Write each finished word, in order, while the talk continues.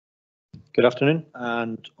Good afternoon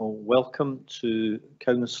and welcome to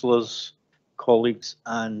councillors, colleagues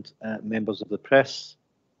and members of the press.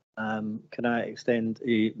 Can I extend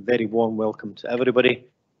a very warm welcome to everybody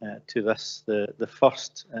to this, the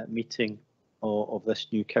first meeting of this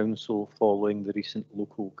new council following the recent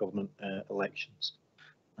local government elections.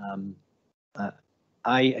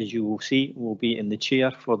 I, as you will see, will be in the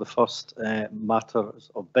chair for the first matters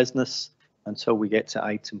of business until we get to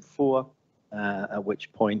item 4. At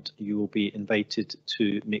which point you will be invited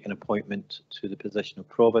to make an appointment to the position of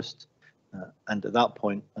provost, and at that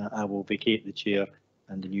point I will vacate the chair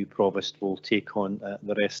and the new provost will take on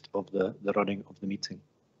the rest of the running of the meeting.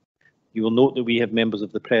 You will note that we have members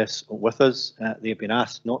of the press with us. They have been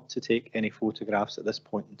asked not to take any photographs at this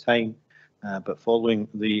point in time, but following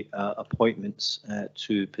the appointments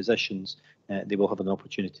to positions, they will have an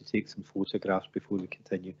opportunity to take some photographs before we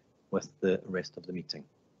continue with the rest of the meeting.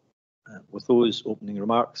 With those opening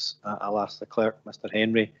remarks, I'll ask the clerk, Mr.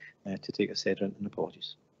 Henry, to take us head and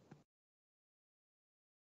apologies.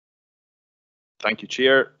 Thank you,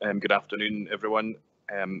 Chair. Good afternoon, everyone.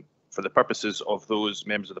 For the purposes of those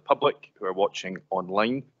members of the public who are watching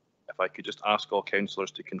online, if I could just ask all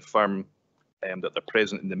councillors to confirm that they're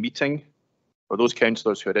present in the meeting. For those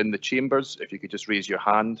councillors who are in the chambers, if you could just raise your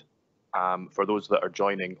hand. For those that are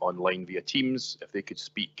joining online via Teams, if they could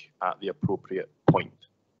speak at the appropriate point.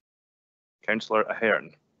 Councillor Ahern,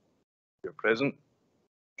 you're present.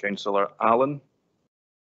 Councillor Allen.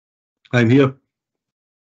 I'm here.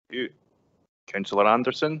 You. Councillor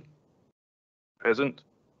Anderson, present.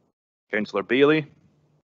 Councillor Bailey.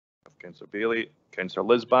 Councillor Bailey. Councillor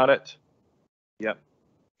Liz Barrett. Yep.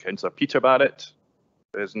 Councillor Peter Barrett,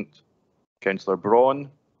 present. Councillor Braun.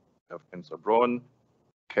 Councillor Braun.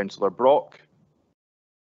 Councillor Brock.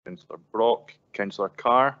 Councillor Brock. Councillor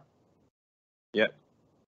Carr. Yep.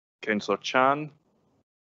 Councillor Chan.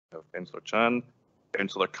 Councillor Chan.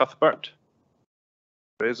 Councillor Cuthbert.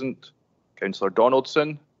 Present. Councillor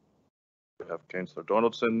Donaldson. We have Councillor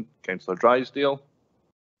Donaldson. Councillor Drysdale.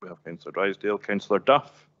 We have Councillor Drysdale. Councillor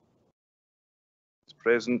Duff is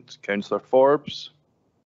present. Councillor Forbes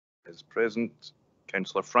is present.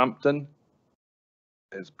 Councillor Frampton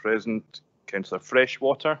is present. Councillor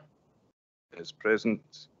Freshwater is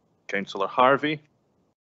present. Councillor Harvey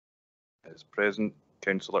is present.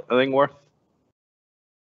 Councillor Illingworth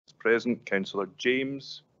is present. Councillor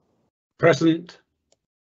James. Present.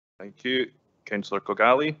 Thank you. Councillor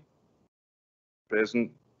Kogali. Present.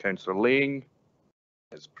 Councillor Lang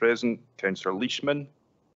is present. Councillor Leishman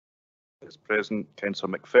is present.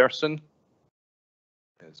 Councillor McPherson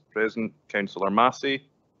is present. Councillor Massey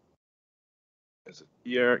is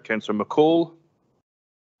here. Councillor McCall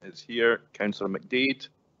is here. Councillor McDade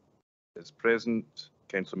is present.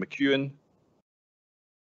 Councillor McEwen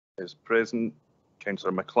is present.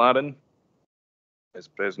 Councillor McLaren is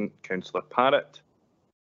present. Councillor Parrott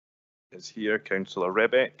is here. Councillor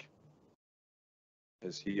Rebeck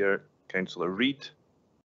is here. Councillor Reid.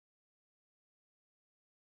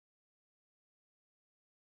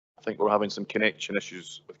 I think we're having some connection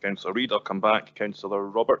issues with Councillor Reid. I'll come back. Councillor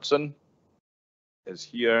Robertson is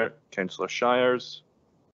here. Councillor Shires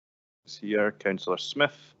is here. Councillor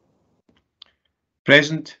Smith.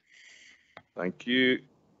 Present. Thank you.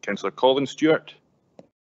 Councillor Colin Stewart.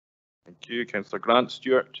 Thank you. Councillor Grant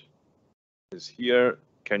Stewart is here.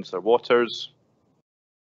 Councillor Waters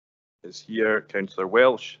is here. Councillor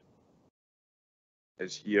Welsh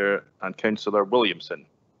is here. And Councillor Williamson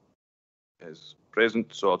is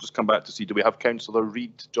present. So I'll just come back to see, do we have Councillor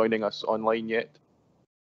Reid joining us online yet?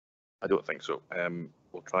 I don't think so.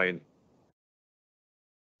 We'll try and...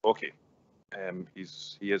 Okay.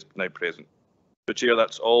 He is now present. So Chair,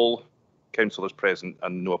 that's all councillors present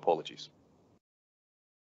and no apologies.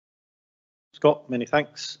 Scott, many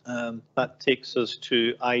thanks. That takes us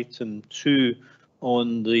to item 2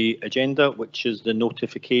 on the agenda, which is the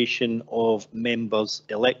notification of members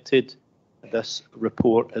elected. This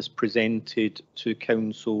report is presented to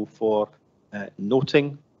council for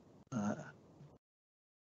noting. If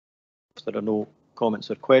there are no comments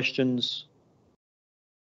or questions,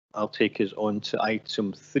 I'll take us on to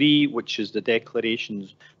item 3, which is the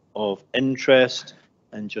declarations of interest,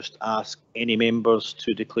 and just ask any members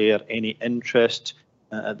to declare any interest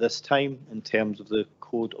at this time in terms of the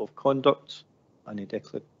code of conduct. Any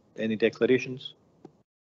declarations?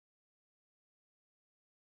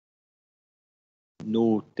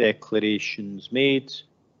 No declarations made.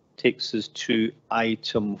 Takes us to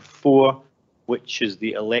item 4, which is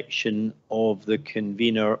the election of the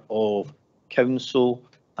convener of council.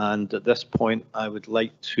 And at this point, I would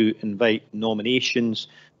like to invite nominations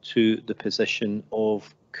to the position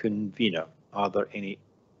of convener. Are there any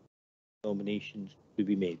nominations to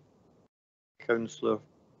be made? Councillor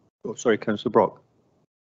Brock.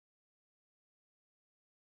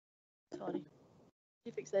 Sorry.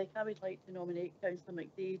 Chief Exec, I would like to nominate Councillor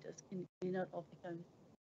McDade as convener of the council.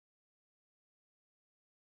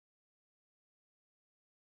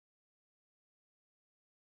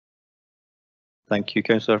 Thank you,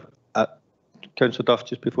 Councillor. Councillor Duff,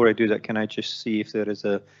 just before I do that, can I just see if there is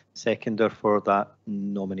a seconder for that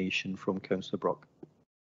nomination from Councillor Brock?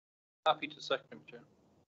 Happy to second, Chair.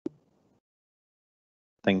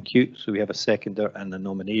 Thank you. So we have a seconder and the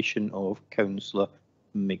nomination of Councillor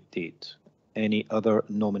McDade. Any other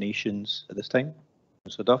nominations at this time?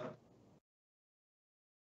 Councillor Duff.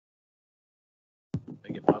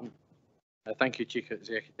 Beg your pardon. Thank you, Chief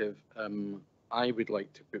Executive. I would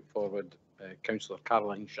like to put forward Councillor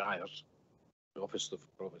Caroline Shires, the Office of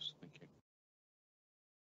Provost. Thank you.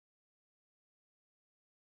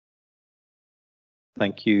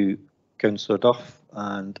 Thank you, Councillor Duff.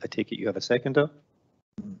 And I take it you have a seconder?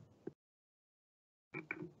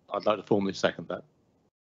 I'd like to formally second that.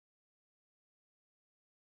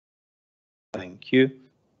 Thank you.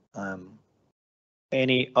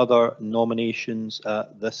 Any other nominations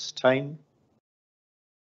at this time?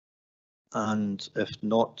 And if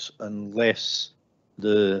not, unless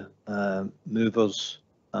the movers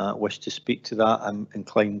wish to speak to that, I'm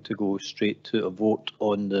inclined to go straight to a vote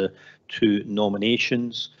on the two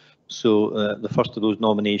nominations. So the first of those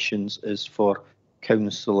nominations is for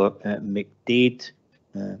Councillor McDade.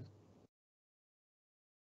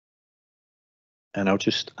 And I'll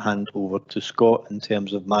just hand over to Scott in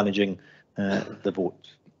terms of managing the vote.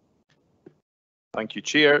 Thank you,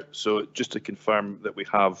 Chair. So just to confirm that we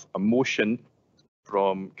have a motion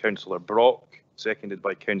from Councillor Brock, seconded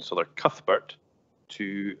by Councillor Cuthbert,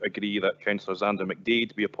 to agree that Councillor Xander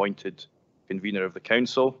McDade be appointed convener of the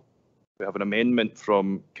council. We have an amendment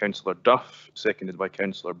from Councillor Duff, seconded by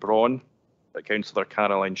Councillor Braun, that Councillor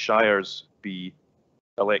Caroline Shires be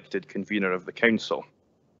elected convener of the council.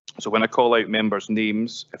 So when I call out members'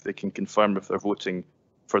 names, if they can confirm if they're voting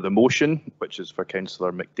for the motion, which is for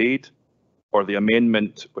Councillor McDade, or the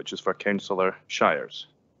amendment, which is for Councillor Shires.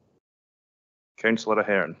 Councillor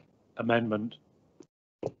Ahern. Amendment.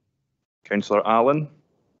 Councillor Allen.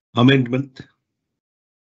 Amendment.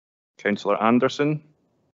 Councillor Anderson.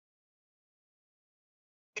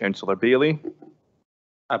 Councillor Bailey.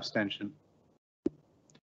 Abstention.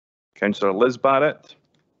 Councillor Liz Barrett.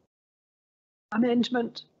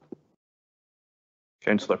 Amendment.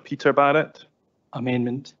 Councillor Peter Barrett.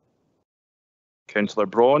 Amendment. Councillor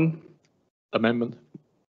Braun. Amendment.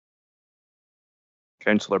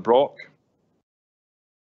 Councillor Brock.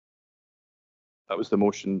 That was the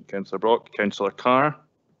motion, Councillor Brock. Councillor Carr.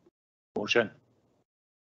 Motion.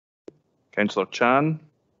 Councillor Chan.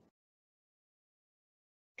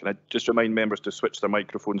 Can I just remind members to switch their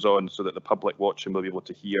microphones on so that the public watching will be able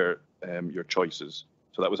to hear your choices?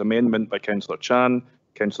 So that was amendment by Councillor Chan.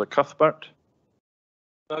 Councillor Cuthbert.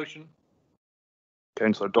 Motion.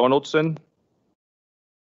 Councillor Donaldson.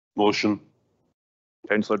 Motion.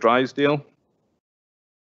 Councillor Drysdale.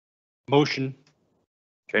 Motion.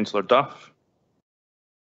 Councillor Duff.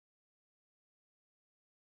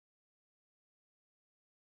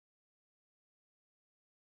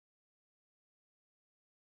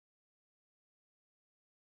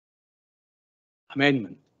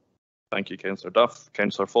 Amendment. Thank you, Councillor Duff.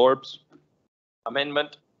 Councillor Forbes.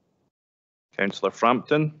 Amendment. Councillor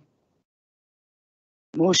Frampton.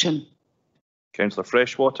 Motion. Councillor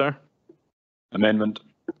Freshwater. Amendment.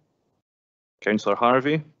 Councillor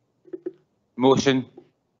Harvey. Motion.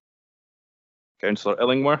 Councillor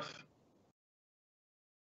Illingworth.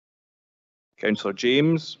 Councillor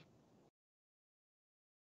James.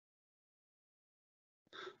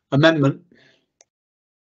 Amendment.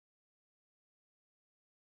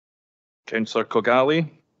 Councillor Kogali.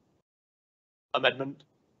 Amendment.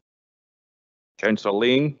 Councillor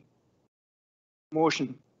Lane.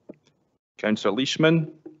 Motion. Councillor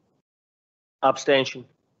Leishman. Abstention.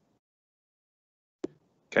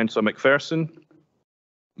 Councillor McPherson.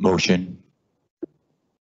 Motion.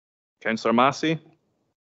 Councillor Massey.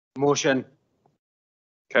 Motion.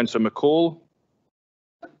 Councillor McCall.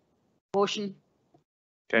 Motion.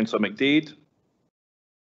 Councillor McDade.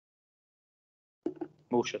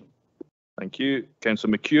 Motion. Thank you.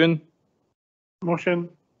 Councillor McEwen. Motion.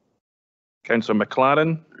 Councillor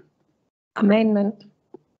McLaren. Amendment.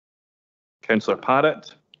 Councillor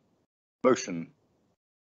Parrott. Motion.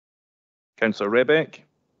 Councillor Rebeck.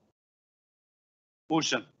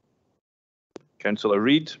 Motion. Councillor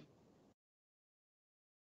Reid.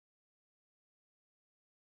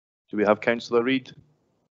 Do we have Councillor Reid?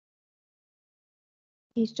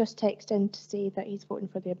 He's just texted in to say that he's voting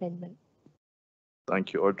for the amendment.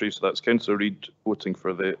 Thank you, Audrey. So that's Councillor Reid voting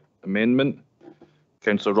for the amendment.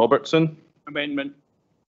 Councillor Robertson. Amendment.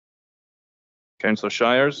 Councillor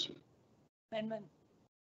Shires. Amendment.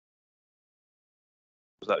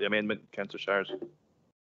 Was that the amendment, Councillor Shires? Thank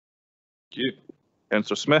you.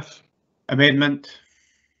 Councillor Smith. Amendment.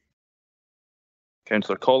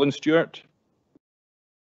 Councillor Colin Stewart.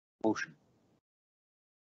 Motion.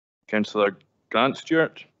 Councillor Grant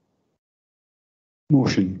Stewart.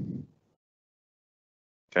 Motion.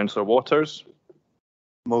 Councillor Waters.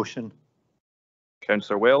 Motion.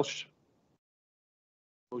 Councillor Welsh.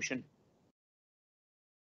 Motion.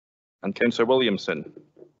 And Councillor Williamson.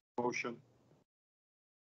 Motion.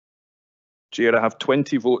 Chair, I have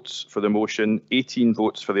 20 votes for the motion, 18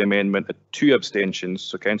 votes for the amendment, and 2 abstentions.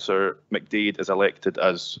 So Councillor McDade is elected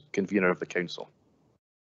as convener of the council.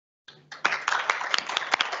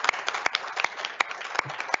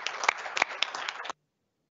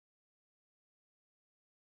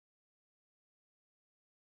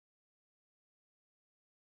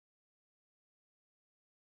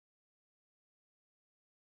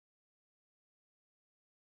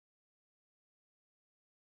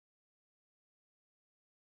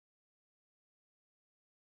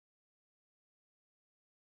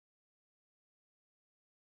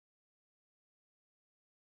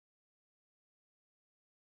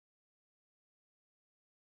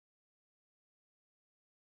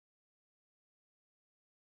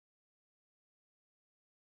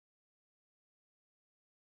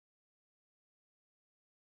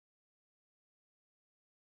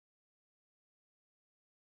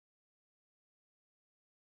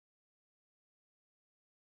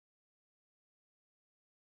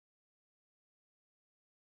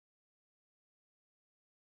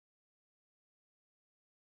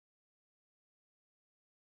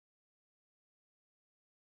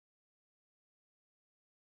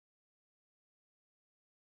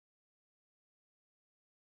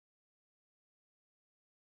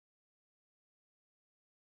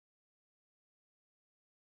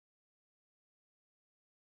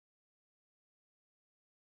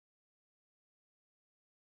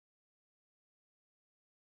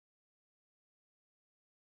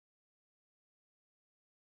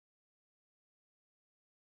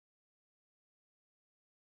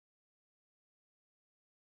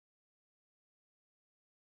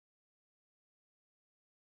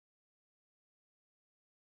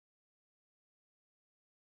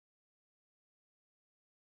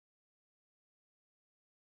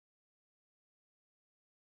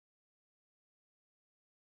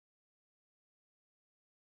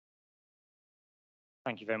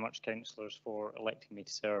 Thank you very much, councillors, for electing me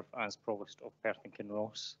to serve as Provost of Perth and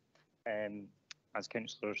Kinross. As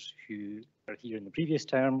councillors who are here in the previous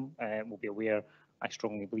term will be aware, I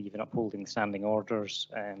strongly believe in upholding the standing orders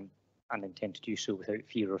and intend to do so without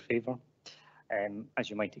fear or favour. As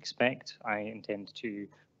you might expect, I intend to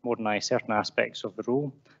modernise certain aspects of the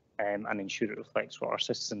role and ensure it reflects what our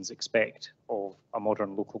citizens expect of a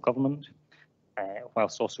modern local government,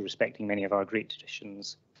 whilst also respecting many of our great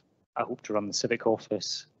traditions. I hope to run the civic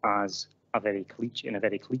office as in a very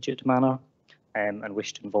collegiate manner and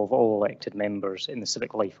wish to involve all elected members in the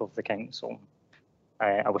civic life of the council.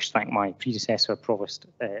 I wish to thank my predecessor, Provost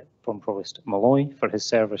Malloy, for his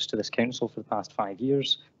service to this council for the past 5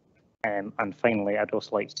 years. And finally, I'd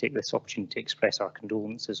also like to take this opportunity to express our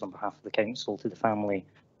condolences on behalf of the council to the family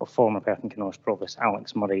of former Perth and Kinross Provost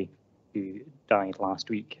Alex Murray, who died last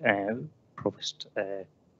week.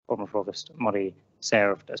 Former Provost Murray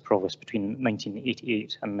served as Provost between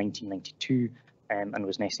 1988 and 1992 and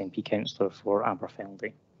was an SNP councillor for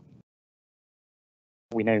Aberfeldy.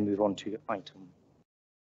 We now move on to item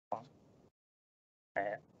 1.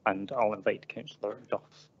 And I'll invite Councillor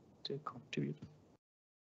Duff to contribute.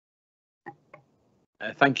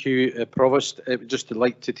 Thank you, Provost. I would just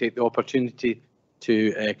like to take the opportunity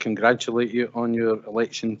to congratulate you on your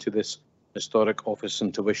election to this historic office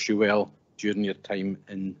and to wish you well during your time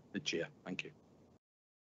in the chair. Thank you.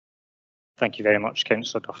 Thank you very much,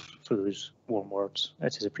 Councillor Duff, for those warm words.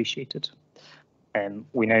 It is appreciated.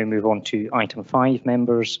 We now move on to item 5,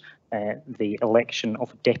 members, the election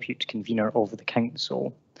of a deputy convener of the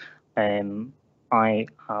council. I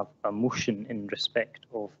have a motion in respect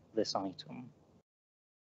of this item.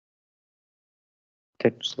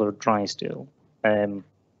 Councillor Drysdale. There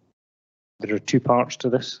are 2 parts to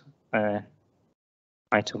this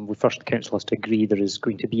item. First, the council has to agree there is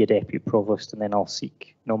going to be a deputy provost, and then I'll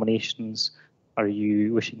seek nominations. Are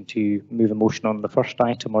you wishing to move a motion on the first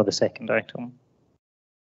item or the second item?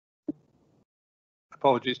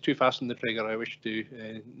 Apologies, too fast on the trigger. I wish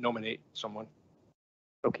to nominate someone.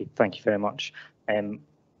 Okay, thank you very much.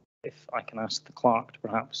 If I can ask the clerk to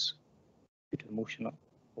perhaps put a motion up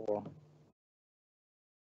for.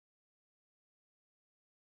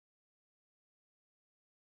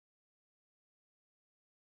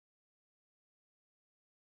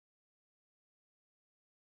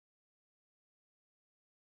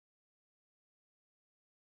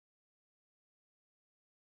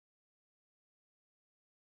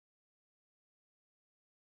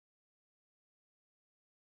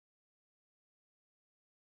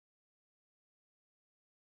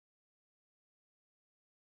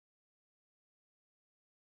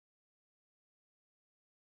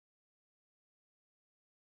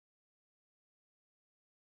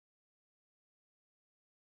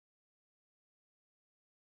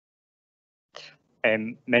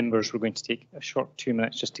 Members, we're going to take a short 2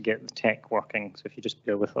 minutes just to get the tech working. So if you just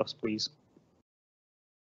bear with us, please.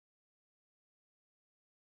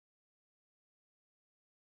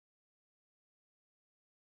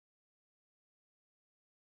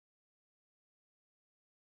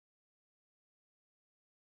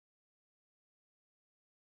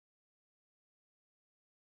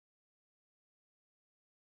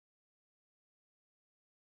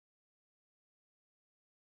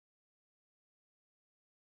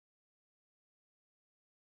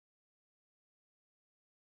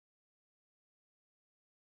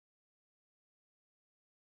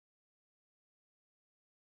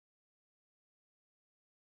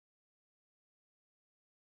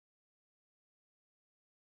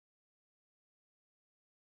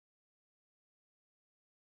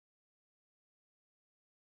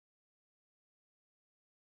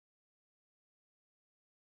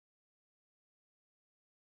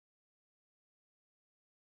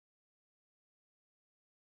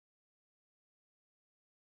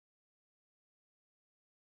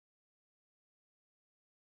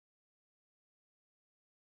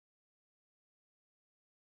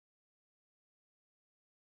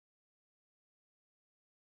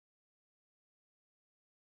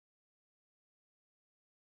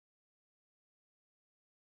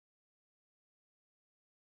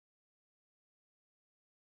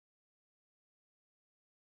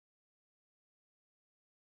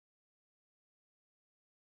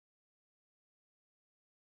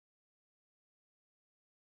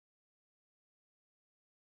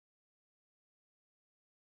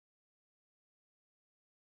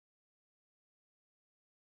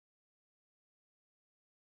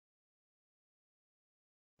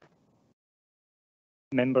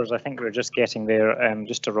 Members, I think we're just getting there.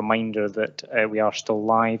 Just a reminder that we are still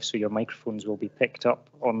live, so your microphones will be picked up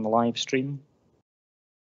on the live stream.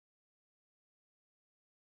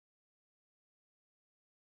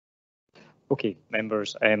 Okay,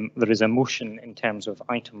 members, there is a motion in terms of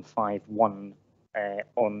item 5.1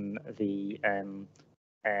 on the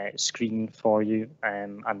screen for you,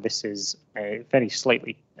 and this is a very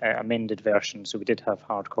slightly amended version. So we did have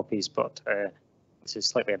hard copies, but this is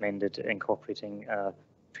slightly amended, incorporating a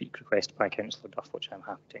tweak request by Councillor Duff, which I'm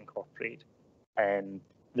happy to incorporate.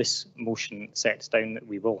 This motion sets down that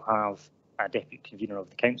we will have a deputy convener of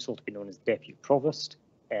the council to be known as Deputy Provost,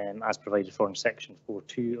 as provided for in section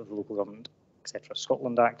 4.2 of the Local Government, etc.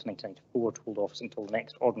 Scotland Act 1994, to hold office until the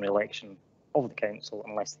next ordinary election of the council,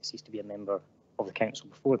 unless they cease to be a member of the council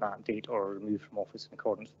before that date or are removed from office in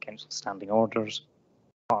accordance with council's standing orders.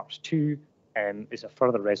 Part 2 is a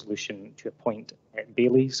further resolution to appoint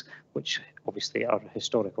bailies, which obviously are a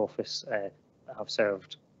historic office that have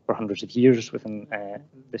served for hundreds of years within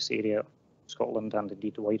this area of Scotland and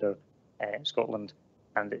indeed wider Scotland,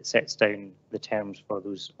 and it sets down the terms for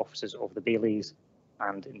those offices of the bailies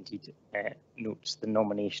and indeed notes the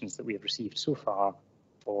nominations that we have received so far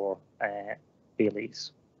for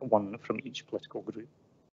bailies, one from each political group.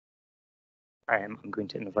 I'm going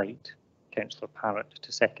to invite Councillor Parrott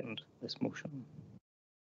to second this motion.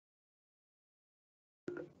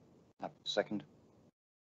 Second.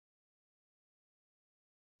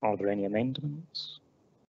 Are there any amendments?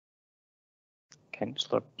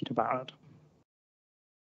 Councillor Peter Barrett.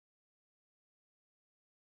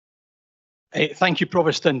 Thank you,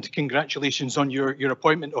 Provost, and congratulations on your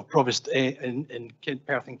appointment of Provost in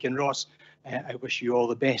Perth and Kinross. I wish you all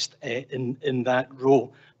the best in that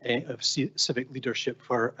role of civic leadership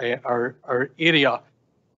for our area.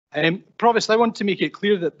 Provost, I want to make it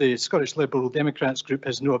clear that the Scottish Liberal Democrats group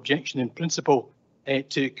has no objection in principle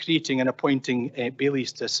to creating and appointing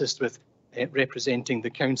bailies to assist with representing the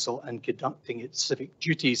council and conducting its civic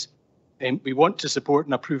duties. We want to support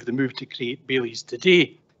and approve the move to create bailies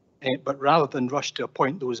today. But rather than rush to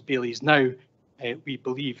appoint those bailies now, we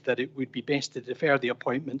believe that it would be best to defer the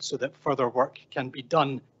appointment so that further work can be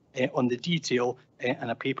done on the detail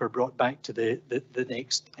and a paper brought back to the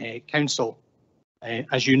next council.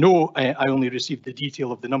 As you know, I only received the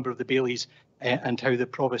detail of the number of the bailies and how the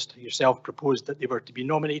Provost yourself proposed that they were to be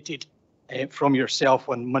nominated from yourself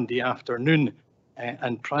on Monday afternoon.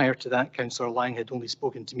 And prior to that, Councillor Lang had only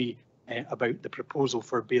spoken to me about the proposal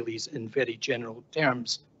for bailies in very general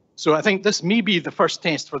terms. So I think this may be the first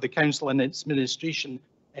test for the council and its administration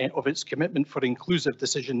of its commitment for inclusive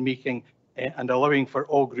decision making and allowing for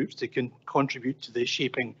all groups to contribute to the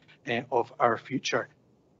shaping of our future.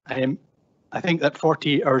 I think that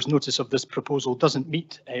 48 hours notice of this proposal doesn't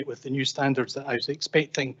meet with the new standards that I was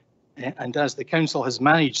expecting. And as the council has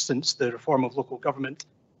managed since the reform of local government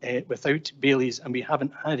without bailies, and we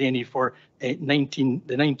haven't had any for the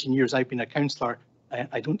 19 years I've been a councillor,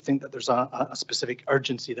 I don't think that there's a specific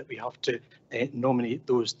urgency that we have to nominate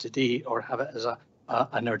those today or have it as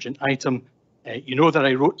an urgent item. You know that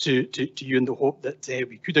I wrote to you in the hope that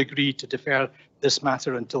we could agree to defer this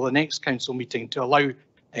matter until the next council meeting to allow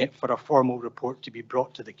for a formal report to be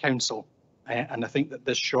brought to the council. And I think that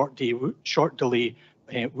this short delay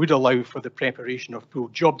would allow for the preparation of full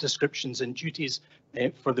job descriptions and duties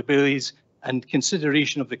for the bailies and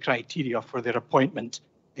consideration of the criteria for their appointment,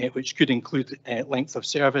 which could include length of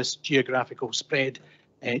service, geographical spread,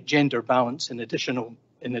 gender balance, in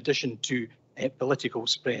addition to political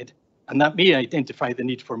spread. And that may identify the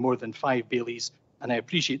need for more than 5 bailies. And I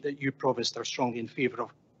appreciate that you, Provost, are strongly in favour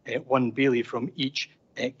of 1 bailey from each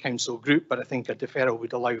council group, but I think a deferral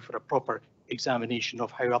would allow for a proper examination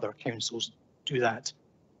of how other councils do that.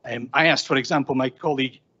 I asked, for example, my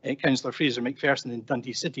colleague Councillor Fraser McPherson in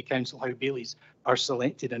Dundee City Council how bailies are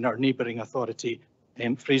selected in our neighbouring authority.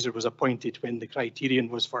 Fraser was appointed when the criterion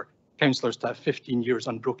was for councillors to have 15 years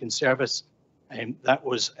unbroken service. That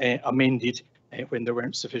was amended when there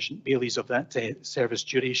weren't sufficient bailies of that service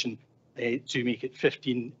duration to make it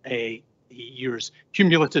 15 years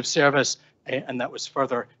cumulative service, and that was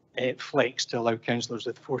further flexed to allow councillors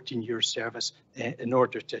with 14 years service in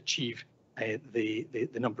order to achieve the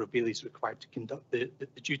number of bailies required to conduct the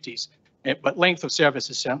duties. But length of service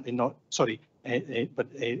is certainly not, but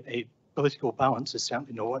a political balance is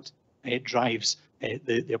certainly not what drives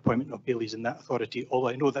the appointment of bailies in that authority, although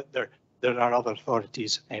I know that there are other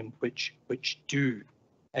authorities which do.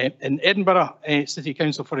 In Edinburgh City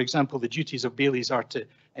Council, for example, the duties of bailies are to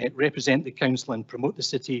represent the council and promote the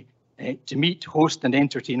city, to meet, host and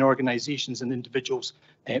entertain organisations and individuals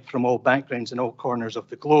from all backgrounds and all corners of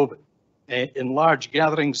the globe. In large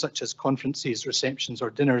gatherings such as conferences, receptions or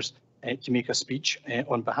dinners, to make a speech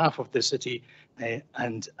on behalf of the city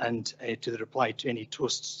and to the reply to any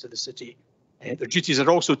toasts to the city. Their duties are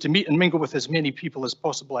also to meet and mingle with as many people as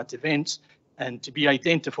possible at events and to be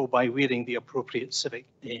identifiable by wearing the appropriate civic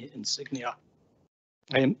insignia.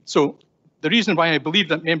 So the reason why I believe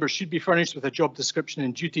that members should be furnished with a job description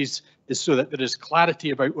and duties is so that there is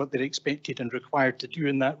clarity about what they're expected and required to do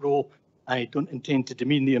in that role. I don't intend to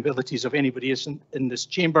demean the abilities of anybody in this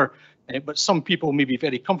chamber, but some people may be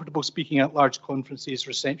very comfortable speaking at large conferences,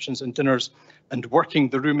 receptions and dinners and working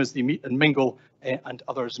the room as they meet and mingle, and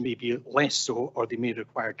others may be less so, or they may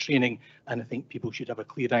require training. And I think people should have a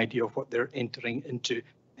clear idea of what they're entering into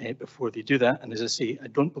before they do that. And as I say, I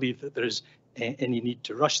don't believe that there is any need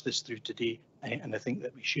to rush this through today. And I think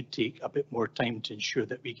that we should take a bit more time to ensure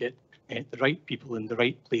that we get the right people in the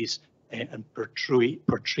right place and portray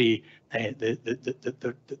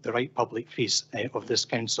the right public face of this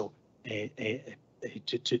council to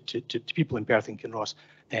people in Perth and Kinross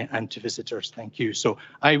and to visitors. Thank you. So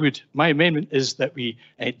my amendment is that we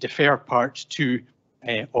defer part 2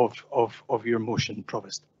 of your motion,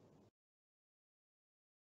 Provost,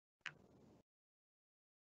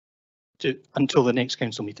 until the next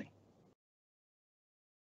council meeting.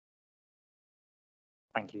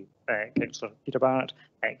 Thank you, Councillor Peter Barrett.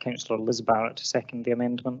 Councillor Liz Barrett to second the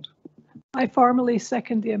amendment. I formally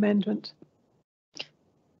second the amendment.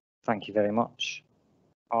 Thank you very much.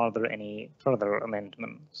 Are there any further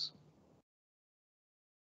amendments?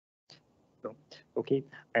 No. Okay.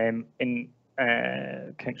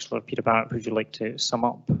 Councillor Peter Barrett, would you like to sum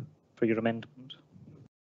up for your amendment?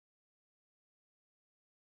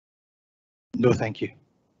 No, thank you.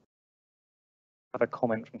 I have a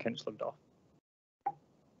comment from Councillor Duff.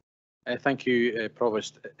 Thank you,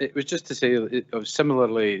 Provost. It was just to say that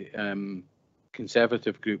similarly,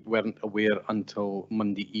 Conservative group weren't aware until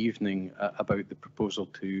Monday evening about the proposal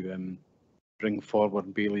to bring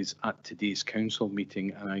forward bailies at today's council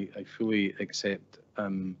meeting, and I fully accept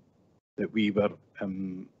that we were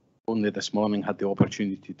only this morning had the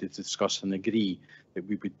opportunity to discuss and agree that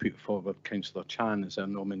we would put forward Councillor Chan as our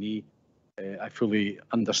nominee I fully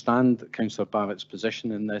understand Councillor Barrett's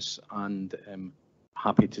position in this and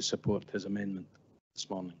happy to support his amendment this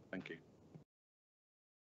morning. Thank you.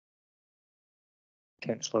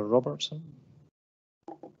 Councillor Robertson.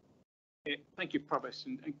 Thank you, Provost,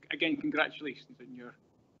 and again, congratulations on your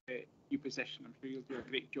new position. I'm sure you'll do a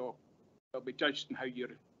great job. I'll be judged on how you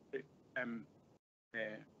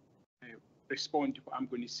respond to what I'm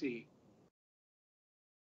going to say.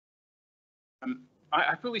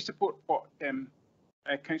 I fully support what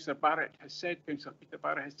Councillor Barrett has said, Councillor Peter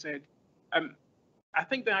Barrett has said. I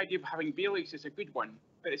think the idea of having bailies is a good one,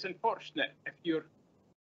 but it's unfortunate if you're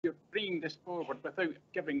bringing this forward without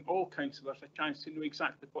giving all councillors a chance to know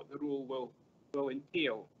exactly what the role will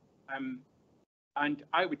entail. And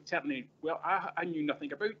I would certainly, well, I knew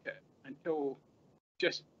nothing about it until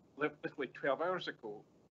just literally 12 hours ago,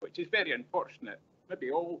 which is very unfortunate.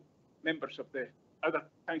 Maybe all members of the other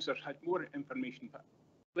councillors had more information, but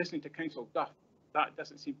listening to Councillor Duff, that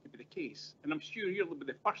doesn't seem to be the case. And I'm sure you'll be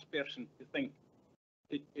the first person to think,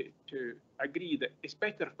 to agree that it's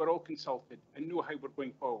better if we're all consulted and know how we're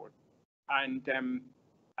going forward. And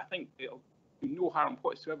I think it'll do no harm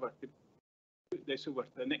whatsoever to put this over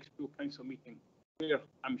to the next full council meeting, where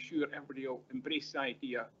I'm sure everybody will embrace the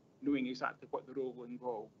idea, knowing exactly what the role will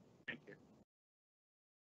involve. Thank you.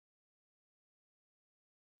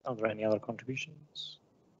 Are there any other contributions?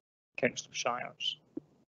 Councillor Shires.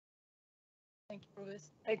 Thank you,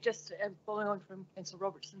 Provost. I just following on from Councillor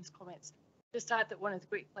Robertson's comments, just to add that one of the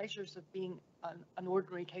great pleasures of being an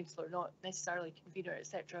ordinary councillor, not necessarily convener,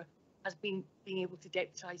 etc., has been being able to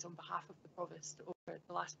deputise on behalf of the Provost over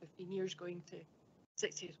the last 15 years, going to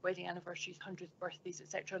 60th wedding anniversaries, 100th birthdays,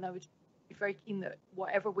 etc. And I would be very keen that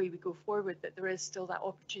whatever way we go forward, that there is still that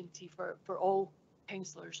opportunity for all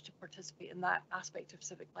councillors to participate in that aspect of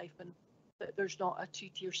civic life, and that there's not a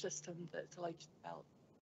two-tier system that's allowed to develop.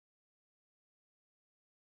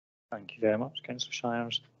 Thank you very much, Councillor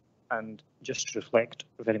Shires. And just to reflect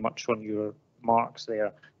very much on your remarks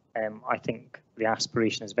there, I think the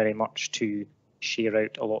aspiration is very much to share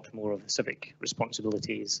out a lot more of the civic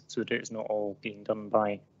responsibilities, so that it is not all being done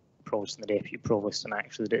by the Provost and the Deputy Provost, and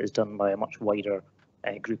actually that it is done by a much wider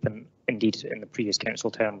group. And indeed, in the previous council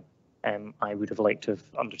term, I would have liked to have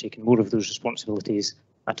undertaken more of those responsibilities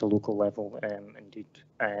at a local level. Indeed,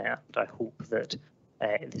 and I hope that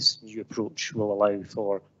this new approach will allow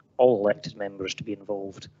for all elected members to be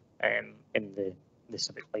involved in the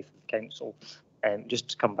civic life of the council. Just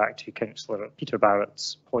to come back to Councillor Peter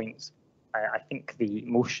Barrett's points, I think the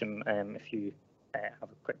motion, if you have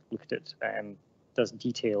a quick look at it, does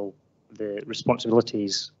detail the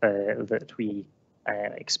responsibilities that we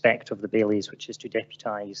expect of the bailies, which is to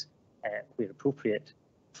deputise where appropriate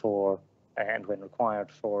for and when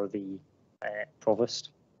required for the Provost,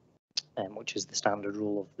 which is the standard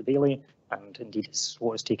role of the bailey, and indeed is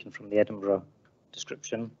what is taken from the Edinburgh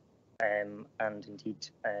description. And indeed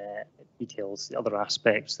it details the other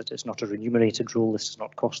aspects, that it's not a remunerated role, this does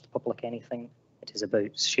not cost the public anything, it is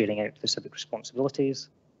about sharing out the civic responsibilities,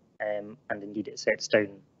 and indeed it sets down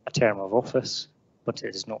a term of office, but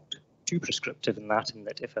it is not too prescriptive in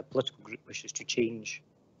that if a political group wishes to change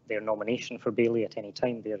their nomination for bailey at any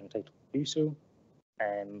time, they are entitled to do so.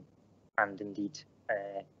 And indeed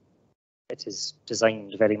it is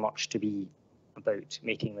designed very much to be about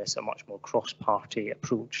making this a much more cross-party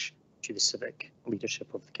approach to the civic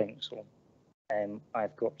leadership of the council.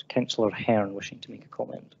 I've got Councillor Hearn wishing to make a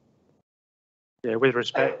comment. Yeah, with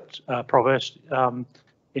respect, Provost,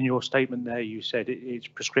 in your statement there, you said it's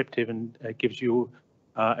prescriptive and gives you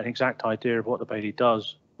an exact idea of what the bailey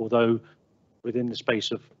does, although within the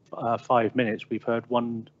space of 5 minutes, we've heard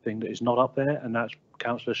one thing that is not up there, and that's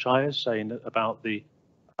Councillor Shires saying that about the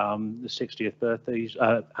 60th birthdays,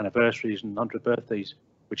 anniversaries and 100th birthdays,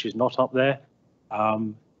 which is not up there.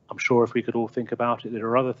 I'm sure if we could all think about it, there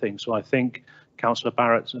are other things. So I think Councillor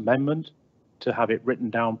Barrett's amendment to have it written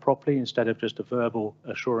down properly instead of just a verbal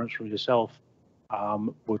assurance from yourself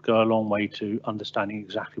would go a long way to understanding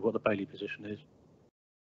exactly what the bailey position is.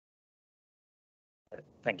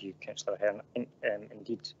 Thank you, Councillor Hearn.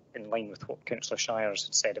 Indeed, in line with what Councillor Shires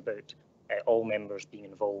had said about all members being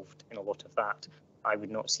involved in a lot of that, I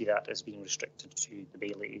would not see that as being restricted to the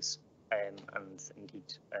bailies. And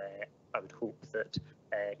indeed, I would hope that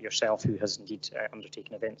yourself, who has indeed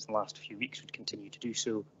undertaken events in the last few weeks, would continue to do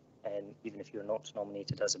so, even if you're not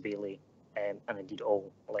nominated as a bailey, and indeed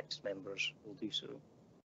all elected members will do so.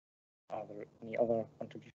 Are there any other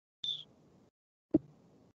contributions?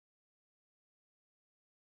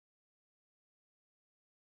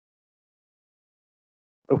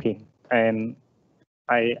 Okay.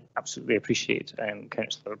 I absolutely appreciate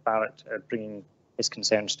Councillor Barrett bringing his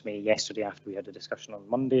concerns to me yesterday after we had a discussion on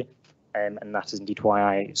Monday, and that is indeed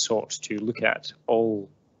why I sought to look at all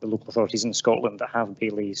the local authorities in Scotland that have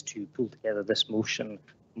bailies to pull together this motion.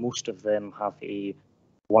 Most of them have a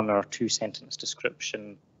 1 or 2 sentence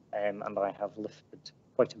description, and I have lifted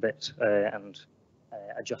quite a bit and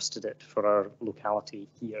adjusted it for our locality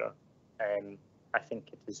here. I think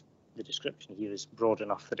it is, the description here is broad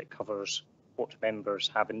enough that it covers what members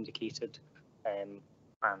have indicated, and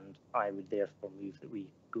I would therefore move that we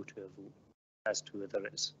go to a vote as to whether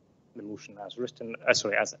it's the motion as written, as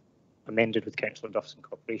amended with Councillor Duff's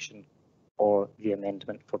incorporation, or the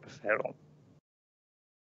amendment for deferral.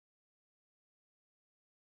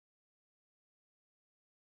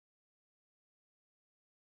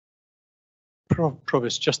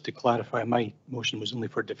 Provost, just to clarify, my motion was only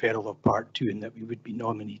for deferral of part 2 and that we would be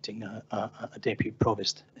nominating a deputy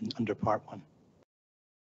provost under part 1.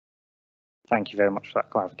 Thank you very much for that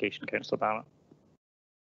clarification, Councillor Barrett.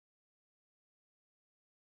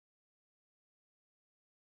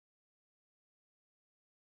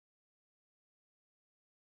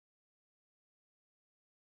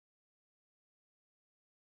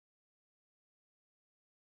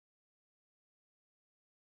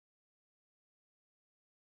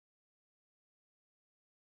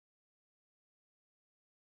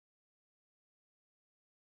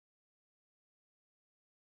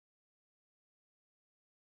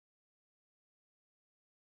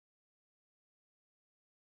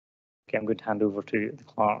 Okay, I'm going to hand over to the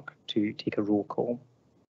clerk to take a roll call.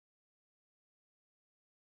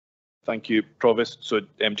 Thank you, Provost. So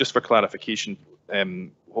just for clarification,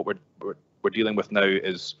 what we're dealing with now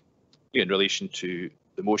is in relation to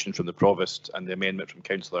the motion from the Provost and the amendment from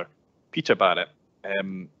Councillor Peter Barrett.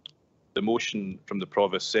 The motion from the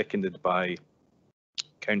Provost, seconded by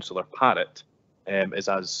Councillor Parrott, is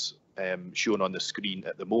as shown on the screen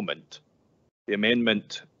at the moment. The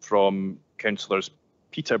amendment from Councillors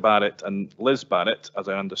Peter Barrett and Liz Barrett, as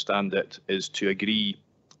I understand it, is to agree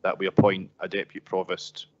that we appoint a Deputy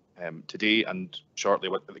Provost today, and shortly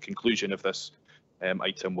at the conclusion of this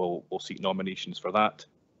item we'll seek nominations for that.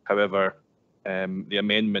 However, the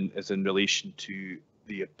amendment is in relation to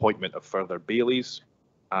the appointment of further bailies,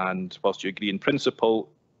 and whilst you agree in principle,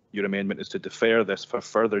 your amendment is to defer this for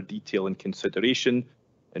further detail and consideration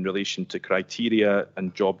in relation to criteria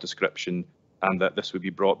and job description, and that this would be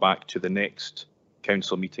brought back to the next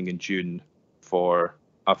council meeting in June for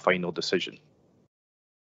a final decision.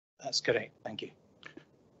 That's correct. Thank you.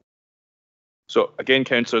 So again,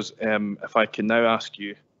 councillors, if I can now ask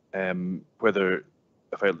you whether,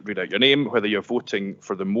 if I read out your name, whether you're voting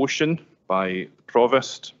for the motion by the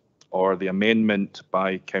Provost or the amendment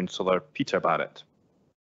by Councillor Peter Barrett.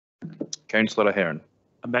 Councillor Ahern.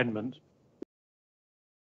 Amendment.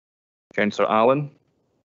 Councillor Allen.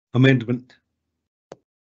 Amendment.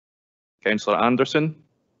 Councillor Anderson.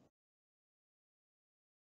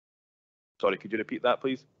 Sorry, could you repeat that,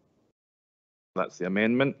 please? That's the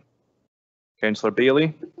amendment. Councillor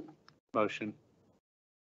Bailey. Motion.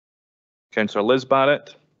 Councillor Liz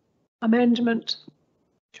Barrett. Amendment.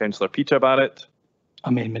 Councillor Peter Barrett.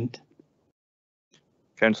 Amendment.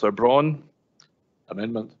 Councillor Braun.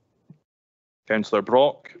 Amendment. Councillor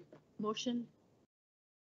Brock. Motion.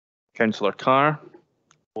 Councillor Carr.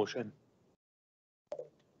 Motion.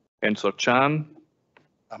 Councillor Chan.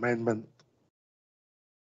 Amendment.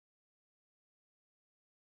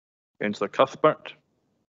 Councillor Cuthbert.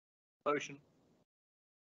 Motion.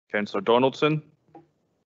 Councillor Donaldson.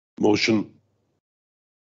 Motion.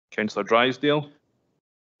 Councillor Drysdale.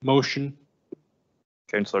 Motion.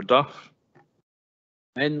 Councillor Duff.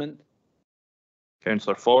 Amendment.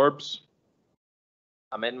 Councillor Forbes.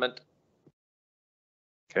 Amendment.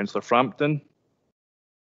 Councillor Frampton.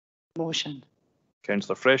 Motion.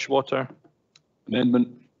 Councillor Freshwater.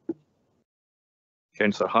 Amendment.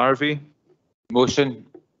 Councillor Harvey. Motion.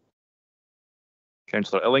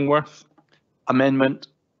 Councillor Illingworth. Amendment.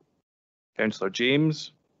 Councillor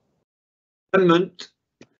James. Amendment.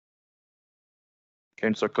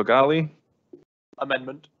 Councillor Kogali.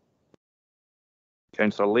 Amendment.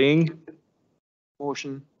 Councillor Lang.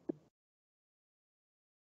 Motion.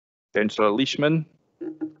 Councillor Leishman.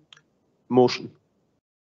 Motion.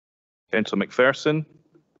 Councillor McPherson.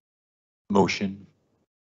 Motion.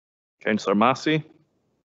 Councillor Massey.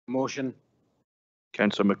 Motion.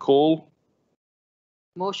 Councillor McCall.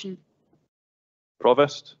 Motion.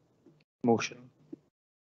 Provost. Motion.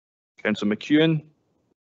 Councillor McEwen.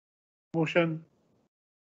 Motion.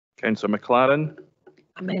 Councillor McLaren.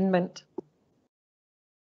 Amendment.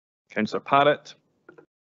 Councillor Parrott.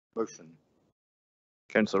 Motion.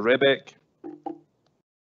 Councillor Rebeck.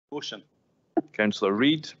 Motion. Councillor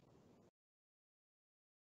Reid.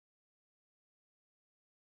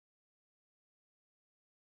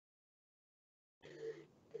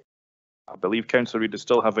 I believe Councillor Reid is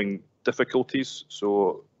still having difficulties,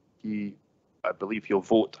 so I believe he'll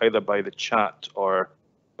vote either by the chat or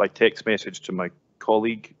by text message to my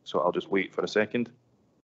colleague, so I'll just wait for a second.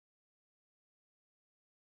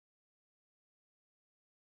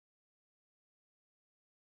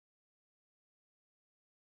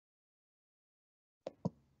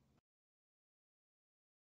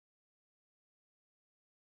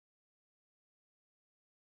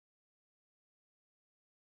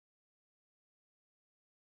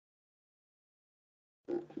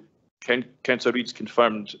 Councillor Reid's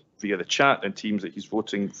confirmed via the chat and Teams that he's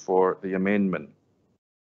voting for the amendment.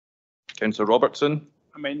 Councillor Robertson?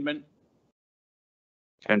 Amendment.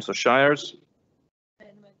 Councillor Shires?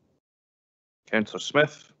 Amendment. Councillor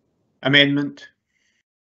Smith? Amendment.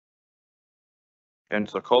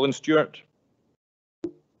 Councillor Colin Stewart?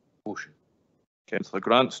 Motion. Councillor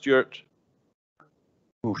Grant Stewart?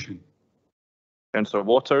 Motion. Councillor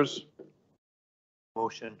Waters?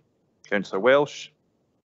 Motion. Councillor Welsh?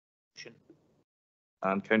 Motion.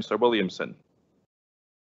 And Councillor Williamson.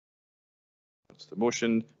 That's the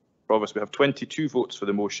motion. Provost, we have 22 votes for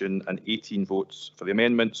the motion and 18 votes for the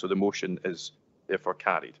amendment, so the motion is therefore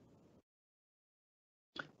carried.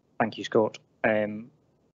 Thank you, Scott.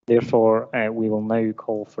 Therefore, we will now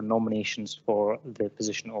call for nominations for the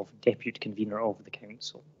position of Deputy Convener of the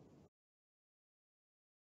Council.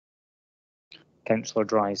 Councillor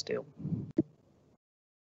Drysdale.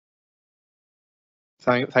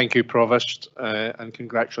 Thank you, Provost, and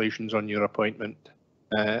congratulations on your appointment.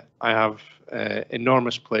 I have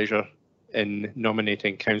enormous pleasure in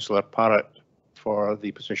nominating Councillor Parrott for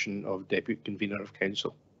the position of Deputy Convener of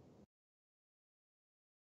Council.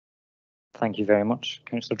 Thank you very much,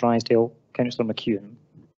 Councillor Drysdale. Councillor McEwen.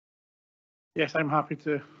 Yes, I'm happy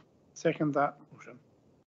to second that motion.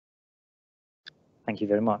 Thank you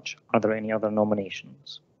very much. Are there any other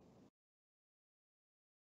nominations?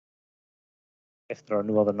 If there are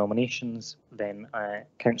no other nominations, then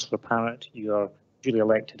Councillor Parrott, you are duly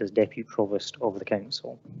elected as Deputy Provost of the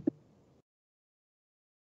Council.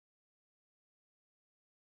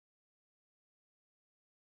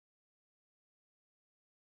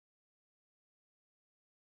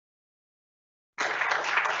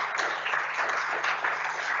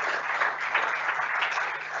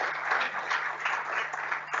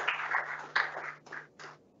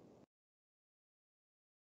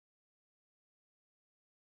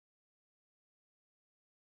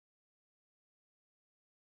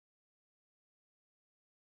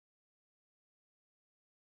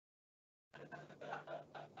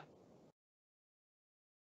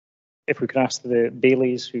 If we could ask the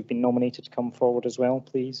Baileys who've been nominated to come forward as well,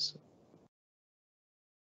 please.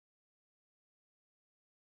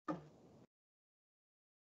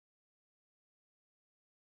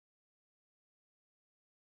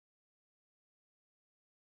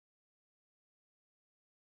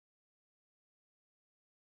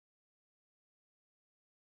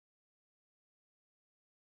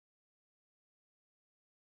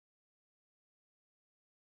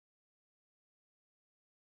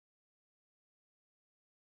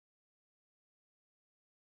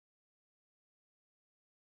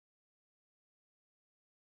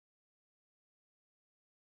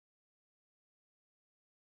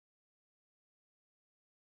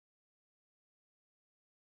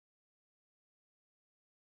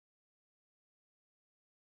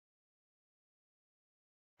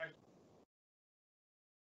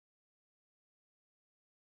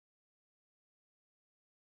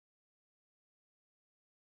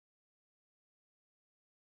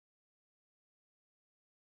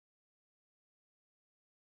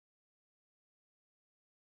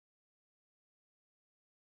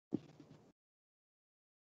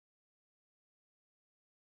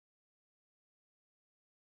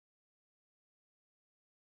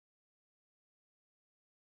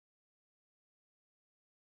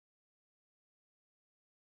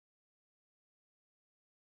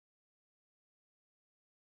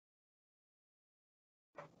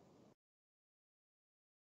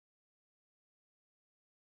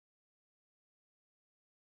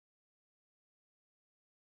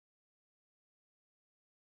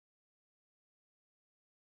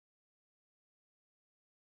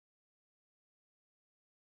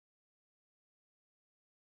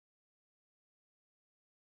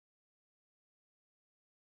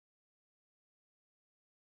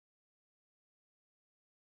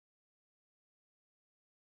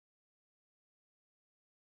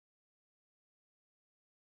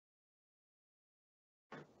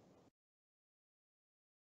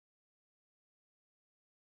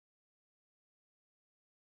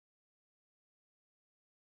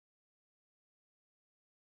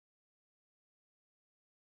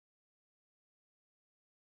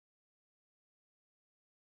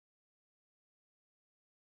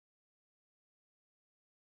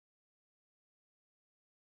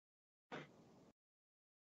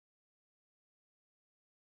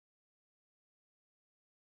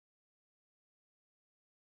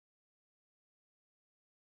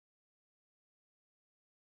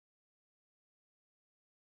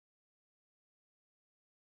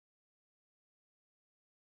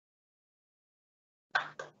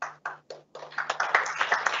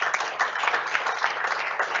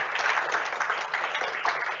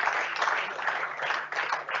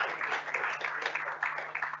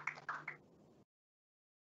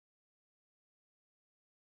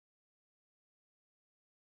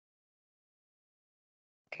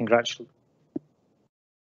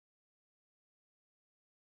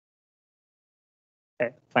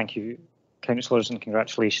 Thank you, councillors, and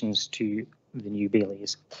congratulations to the new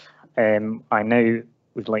Baileys. I now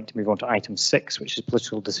would like to move on to item 6, which is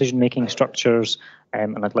political decision-making structures,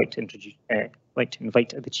 and I'd like to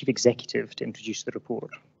invite the Chief Executive to introduce the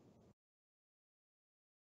report.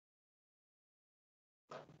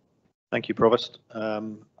 Thank you, Provost.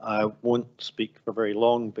 I won't speak for very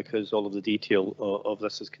long because all of the detail of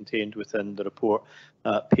this is contained within the report,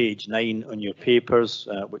 page 9 on your papers,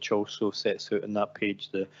 which also sets out on that page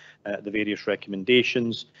the various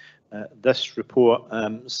recommendations. This report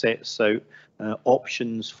sets out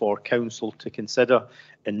options for council to consider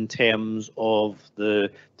in terms of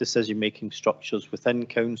the decision-making structures within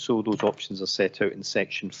council. Those options are set out in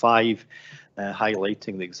section 5,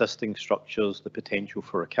 highlighting the existing structures, the potential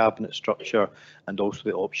for a cabinet structure, and also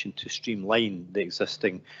the option to streamline the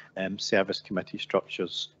existing service committee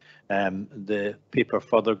structures. The paper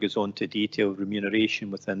further goes on to detail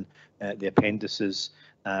remuneration within the appendices,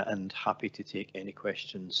 and happy to take any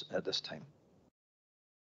questions at this time.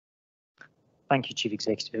 Thank you, Chief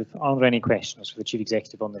Executive. Are there any questions for the Chief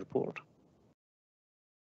Executive on the report?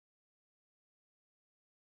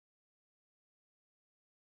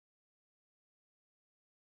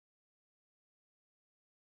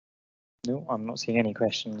 No, I'm not seeing any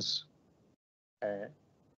questions.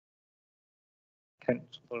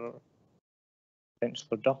 Councillor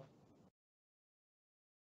Duff.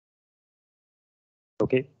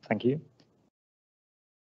 Okay, thank you.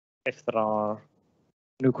 If there are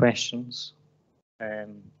no questions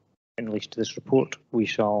in relation to this report, I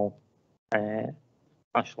shall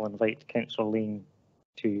invite Councillor Lane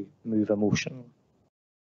to move a motion.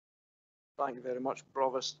 Thank you very much,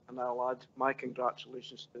 Provost, and I'll add my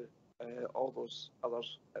congratulations to all those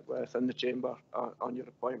others within the chamber on your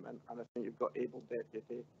appointment, and I think you've got able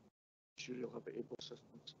deputy. I'm sure you'll have able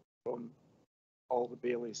assistance from all the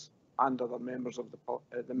Baileys and other members of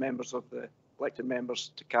the members of the elected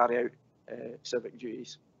members to carry out civic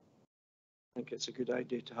duties. I think it's a good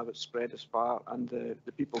idea to have it spread as far, and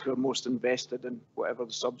the people who are most invested in whatever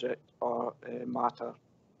the subject or matter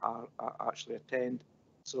are actually attend.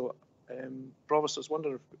 So, Provost, I was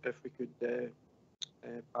wondering if we could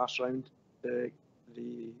pass around the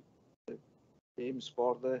names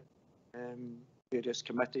for the various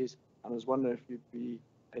committees, and I was wondering if you'd be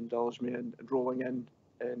indulge me in rolling in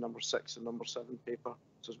number 6 and number 7 paper,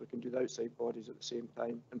 so as we can do the outside bodies at the same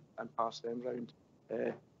time and pass them round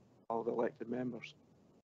all the elected members.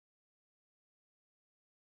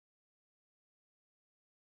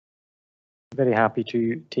 Very happy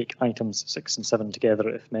to take items 6 and 7 together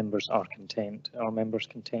if members are content. Are members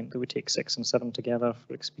content that we take 6 and 7 together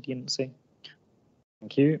for expediency?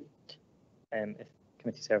 Thank you. If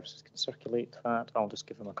committee services can circulate that, I'll just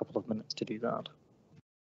give them a couple of minutes to do that.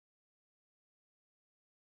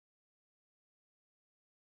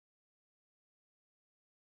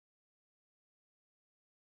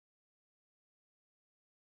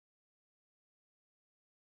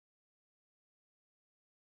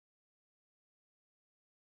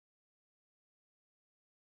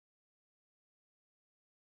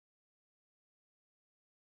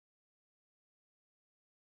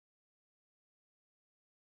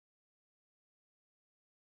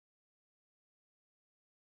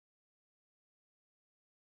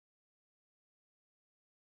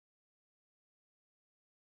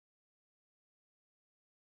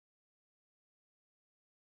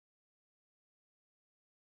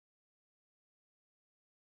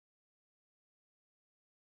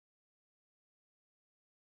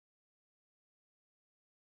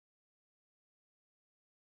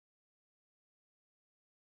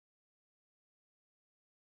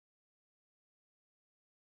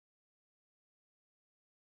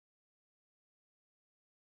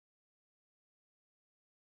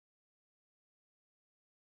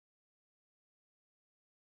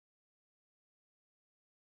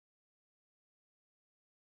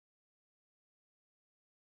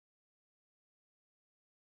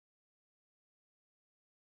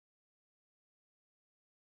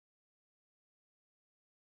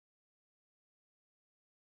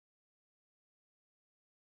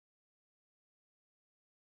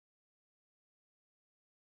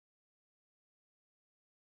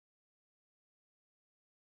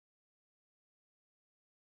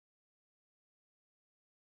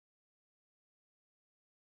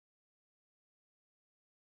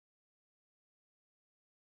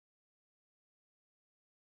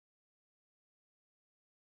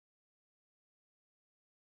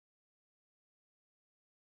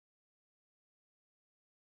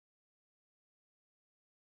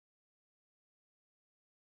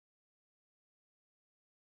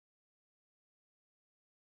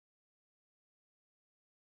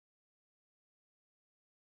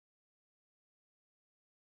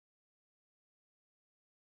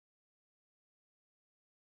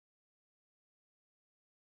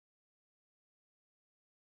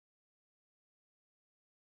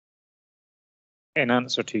 In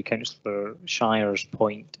answer to Councillor Shire's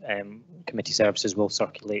point, committee services will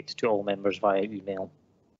circulate to all members via email.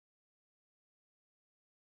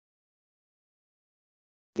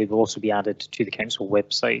 They will also be added to the council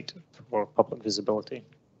website for public visibility.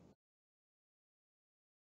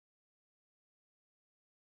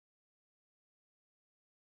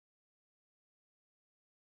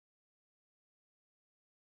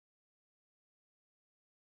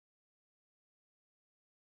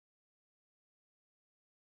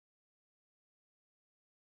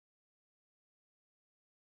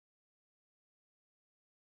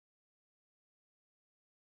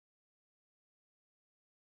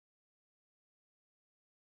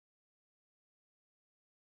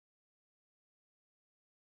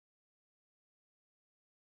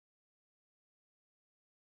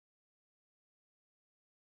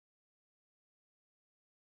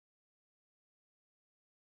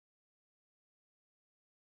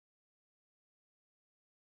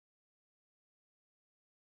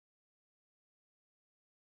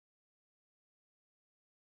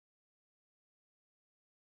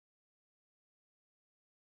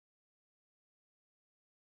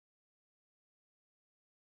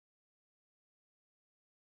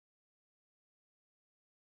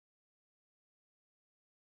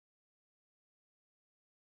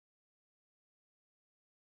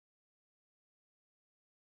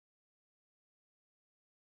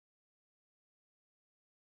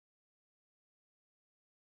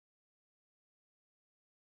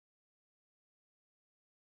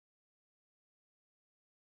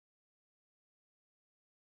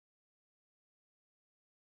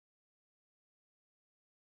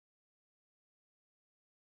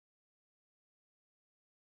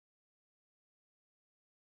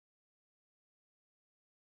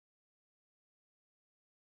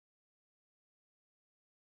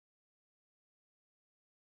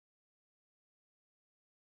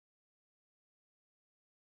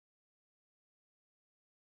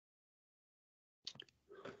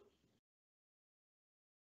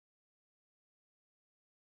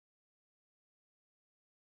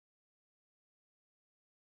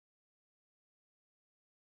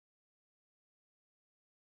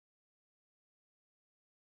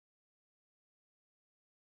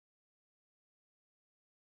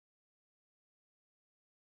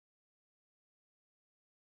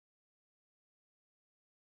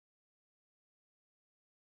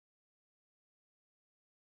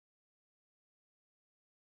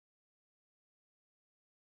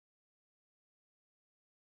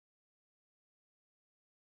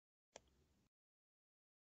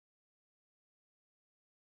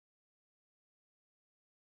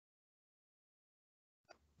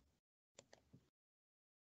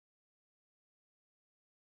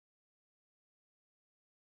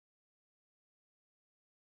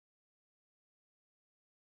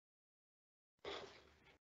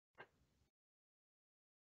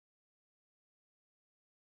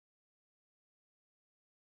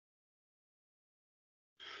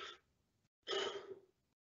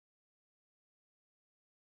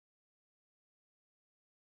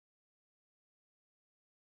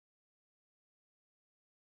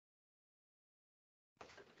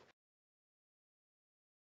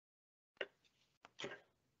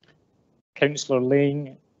 Councillor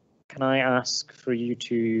Lane, can I ask for you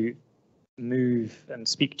to move and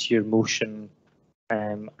speak to your motion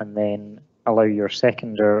and then allow your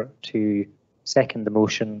seconder to second the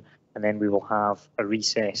motion, and then we will have a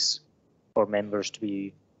recess for members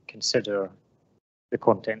to consider the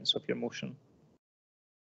contents of your motion.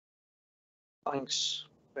 Thanks.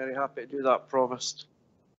 Very happy to do that, Provost.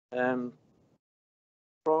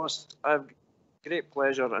 Provost, I have great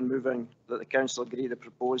pleasure in moving that the Council agree the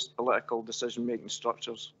proposed political decision-making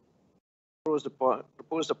structures, proposed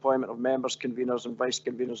appointment of members, conveners and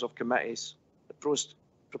vice-conveners of committees, the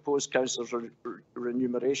proposed councillors'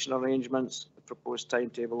 remuneration arrangements, the proposed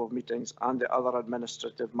timetable of meetings and the other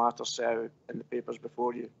administrative matters set out in the papers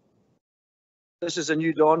before you. This is a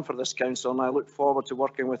new dawn for this council and I look forward to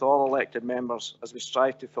working with all elected members as we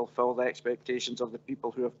strive to fulfil the expectations of the people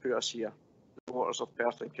who have put us here, the voters of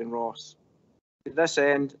Perth and Kinross. To this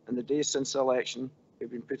end, in the days since the election, we've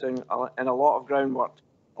been putting in a lot of groundwork,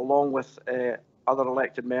 along with other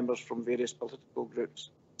elected members from various political groups,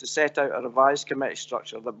 to set out a revised committee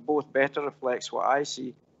structure that both better reflects what I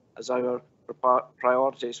see as our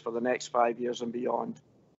priorities for the next 5 years and beyond.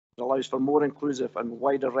 It allows for more inclusive and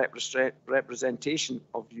wider representation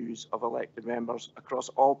of views of elected members across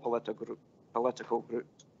all political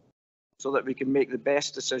groups, so that we can make the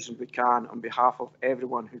best decisions we can on behalf of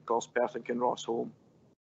everyone who calls Perth and Kinross home.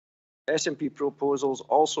 SNP proposals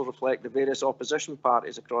also reflect the various opposition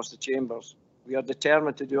parties across the chambers, We are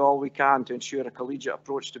determined to do all we can to ensure a collegiate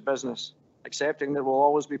approach to business, accepting there will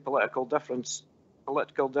always be political differences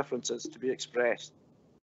to be expressed,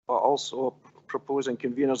 but also proposing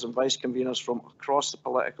conveners and vice conveners from across the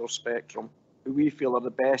political spectrum who we feel are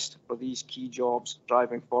the best for these key jobs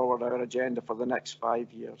driving forward our agenda for the next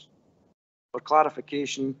 5 years. For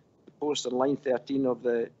clarification, the post on line 13 of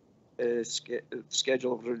the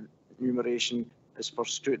schedule of remuneration is for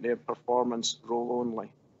scrutiny and performance role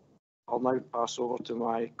only. I'll now pass over to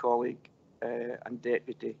my colleague and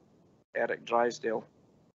deputy, Eric Drysdale,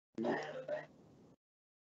 to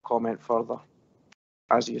comment further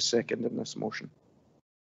as he is seconding this motion.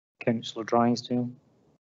 Councillor Drysdale.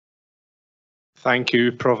 Thank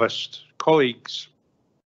you, Provost. Colleagues,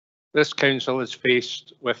 this council is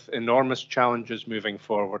faced with enormous challenges moving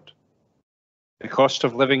forward. The cost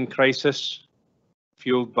of living crisis,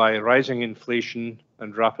 fueled by rising inflation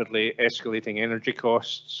and rapidly escalating energy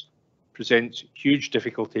costs, presents huge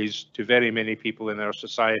difficulties to very many people in our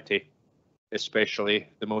society, especially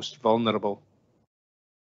the most vulnerable.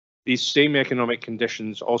 These same economic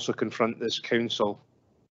conditions also confront this council,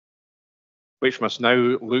 which must now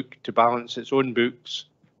look to balance its own books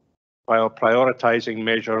while prioritising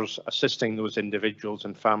measures assisting those individuals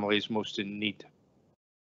and families most in need.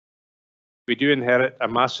 We do inherit a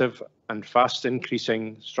massive and fast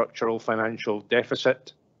increasing structural financial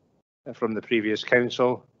deficit from the previous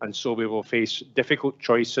council, and so we will face difficult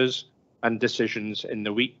choices and decisions in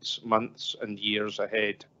the weeks, months and years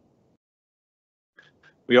ahead.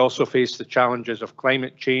 We also face the challenges of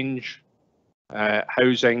climate change,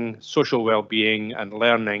 housing, social well-being and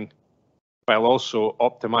learning, while also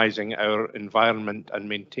optimising our environment and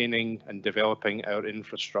maintaining and developing our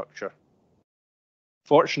infrastructure.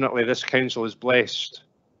 Fortunately, this council is blessed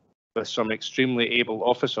with some extremely able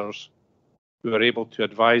officers who are able to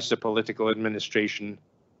advise the political administration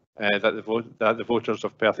that the voters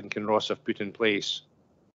of Perth and Kinross have put in place.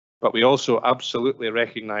 But we also absolutely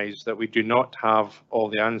recognise that we do not have all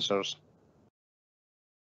the answers.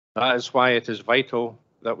 That is why it is vital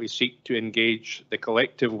that we seek to engage the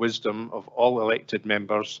collective wisdom of all elected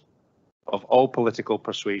members of all political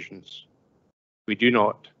persuasions. We do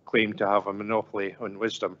not claim to have a monopoly on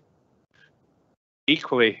wisdom.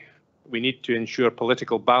 Equally, we need to ensure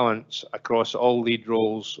political balance across all lead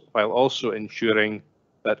roles while also ensuring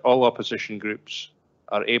that all opposition groups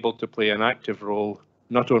are able to play an active role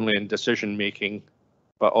not only in decision making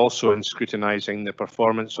but also in scrutinising the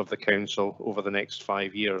performance of the council over the next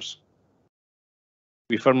 5 years.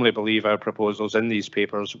 We firmly believe our proposals in these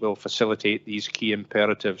papers will facilitate these key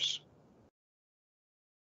imperatives.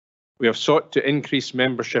 We have sought to increase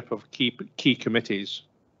membership of key committees,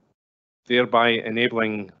 thereby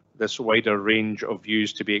enabling this wider range of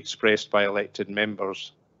views to be expressed by elected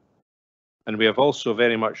members. And we have also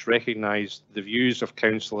very much recognised the views of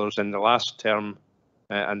councillors in the last term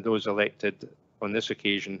and those elected on this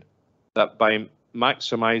occasion, that by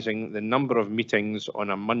maximising the number of meetings on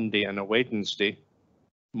a Monday and a Wednesday,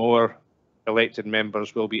 more elected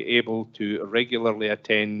members will be able to regularly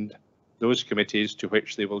attend those committees to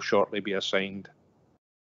which they will shortly be assigned.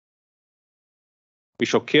 We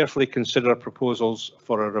shall carefully consider proposals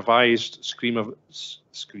for a revised scheme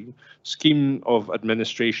of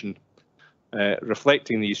administration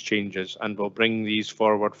reflecting these changes, and will bring these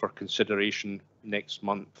forward for consideration next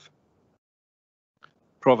month.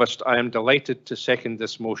 Provost, I am delighted to second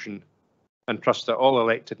this motion and trust that all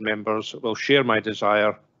elected members will share my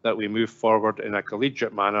desire that we move forward in a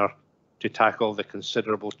collegiate manner to tackle the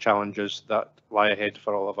considerable challenges that lie ahead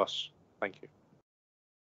for all of us. Thank you.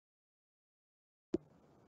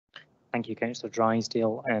 Thank you, Councillor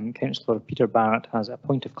Drysdale. Councillor Peter Barrett has a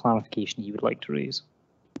point of clarification he would like to raise.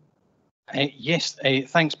 Yes,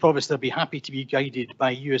 thanks, Provost. I'll be happy to be guided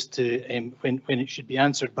by you as to when it should be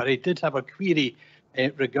answered, but I did have a query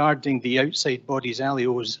regarding the outside bodies,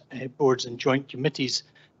 ALIOs, boards and joint committees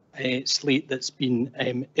slate that's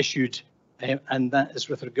been issued, and that is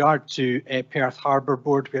with regard to Perth Harbour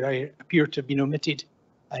Board, where I appear to have been omitted,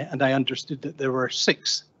 and I understood that there were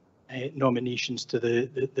 6 nominations to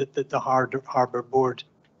the Harbour Board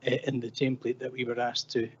in the template that we were asked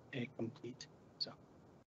to complete. So.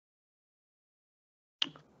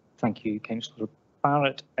 Thank you, Councillor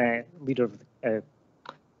Barrett. Leader of the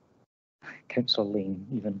Councillor Lane,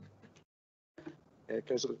 even.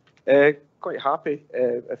 Councillor, quite happy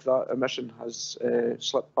if that omission has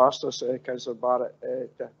slipped past us, Councillor Barrett,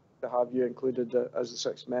 to have you included as the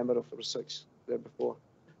 6th member if there were 6 there before.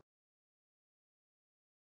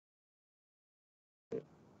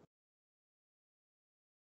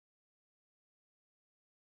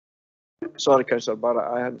 Sorry, Councillor Barrett,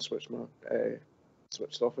 I hadn't switched my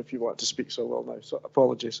switched off if you want to speak, so I will now. So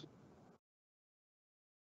apologies.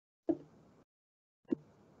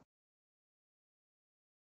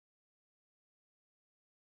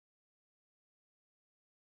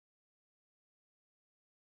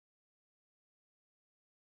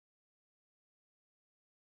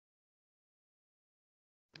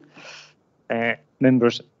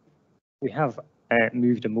 Members, we have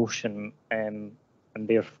moved a motion and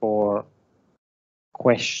therefore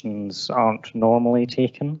questions aren't normally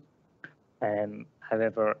taken.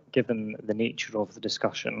 However, given the nature of the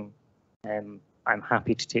discussion, I'm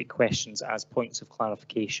happy to take questions as points of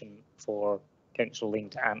clarification for Councillor Lane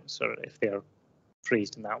to answer if they're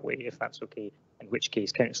phrased in that way, if that's okay, in which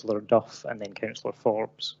case Councillor Duff and then Councillor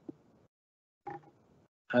Forbes.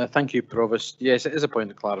 Thank you, Provost. Yes, it is a point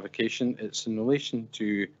of clarification. It's in relation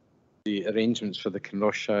to the arrangements for the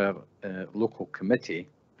Kinross local committee.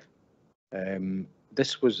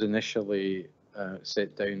 This was initially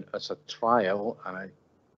set down as a trial, and I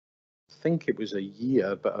think it was a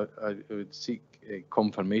year, but I would seek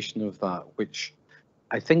confirmation of that, which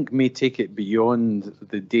I think may take it beyond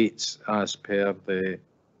the dates as per the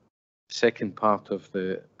second part of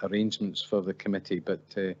the arrangements for the committee, but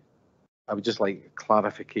I would just like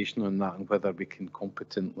clarification on that and whether we can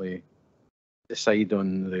competently decide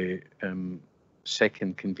on the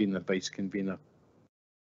second convener, vice convener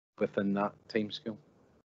within that timescale.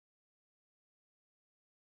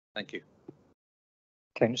 Thank you.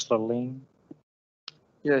 Councillor Lane.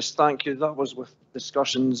 Yes, thank you. That was with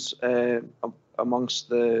discussions amongst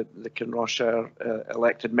the Kinross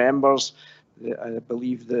elected members. I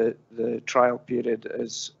believe the trial period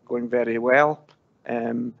is going very well.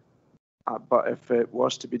 But if it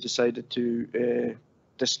was to be decided to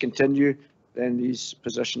discontinue, then these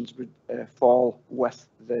positions would fall with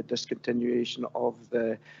the discontinuation of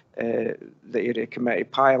the area committee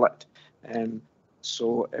pilot.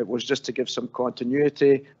 So it was just to give some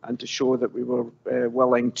continuity and to show that we were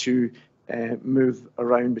willing to move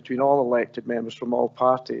around between all elected members from all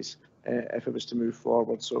parties if it was to move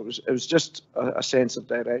forward. So it was just a sense of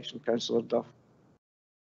direction, Councillor Duff.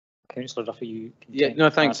 Councillor Duff, are you? Yeah, no,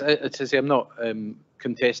 thanks. To say I'm not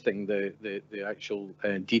contesting the actual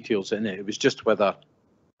details in it. It was just whether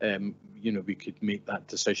we could make that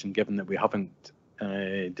decision, given that we haven't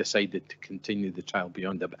decided to continue the trial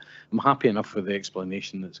beyond it. But I'm happy enough with the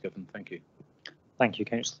explanation that's given. Thank you. Thank you,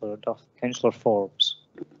 Councillor Duff. Councillor Forbes.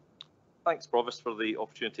 Thanks, Provost, for the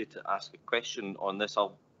opportunity to ask a question on this.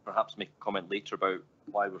 I'll perhaps make a comment later about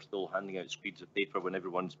why we're still handing out screeds of paper when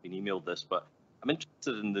everyone's been emailed this, but I'm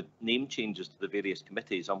interested in the name changes to the various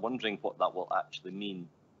committees. I'm wondering what that will actually mean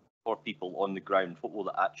for people on the ground. What will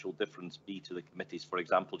the actual difference be to the committees? For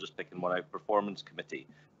example, just picking one out, Performance Committee,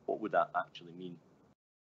 what would that actually mean?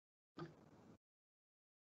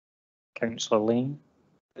 Councillor Lane.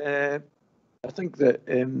 I think that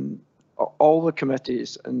all the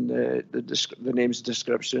committees and the names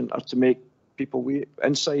description are to make people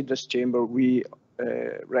inside this chamber, we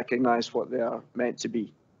recognise what they are meant to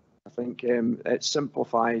be. I think it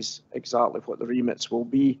simplifies exactly what the remits will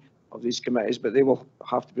be of these committees, but they will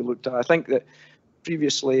have to be looked at. I think that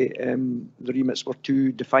previously the remits were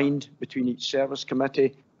too defined between each service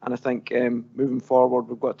committee, and I think moving forward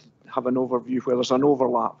we've got to have an overview where there's an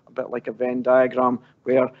overlap, a bit like a Venn diagram,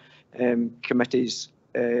 where committees'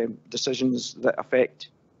 decisions that affect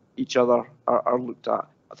each other are looked at.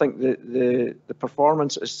 I think the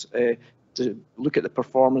performance is to look at the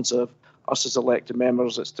performance of us as elected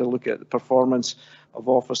members, it's to look at the performance of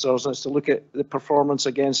officers, and it's to look at the performance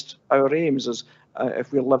against our aims as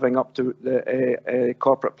if we're living up to the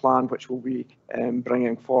corporate plan which we'll be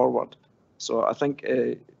bringing forward. So I think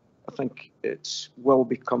it will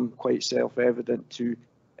become quite self-evident to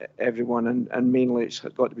everyone, and mainly it's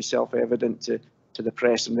got to be self-evident to the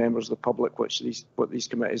press and members of the public what these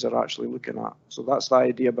committees are actually looking at. So that's the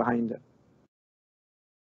idea behind it.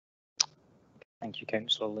 Thank you,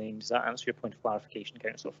 Councillor Lane. Does that answer your point of clarification,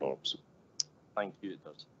 Councillor Forbes? Thank you, it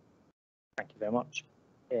does. Thank you very much.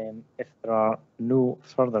 If there are no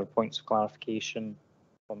further points of clarification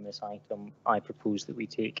on this item, I propose that we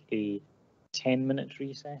take a 10-minute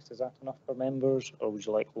recess. Is that enough for members, or would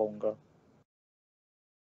you like longer?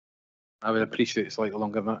 I would appreciate it slightly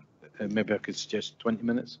longer than that. Maybe I could suggest 20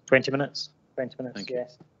 minutes. 20 minutes? 20 minutes, Thank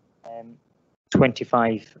yes.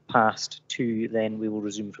 25 past 2, then we will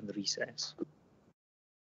resume from the recess.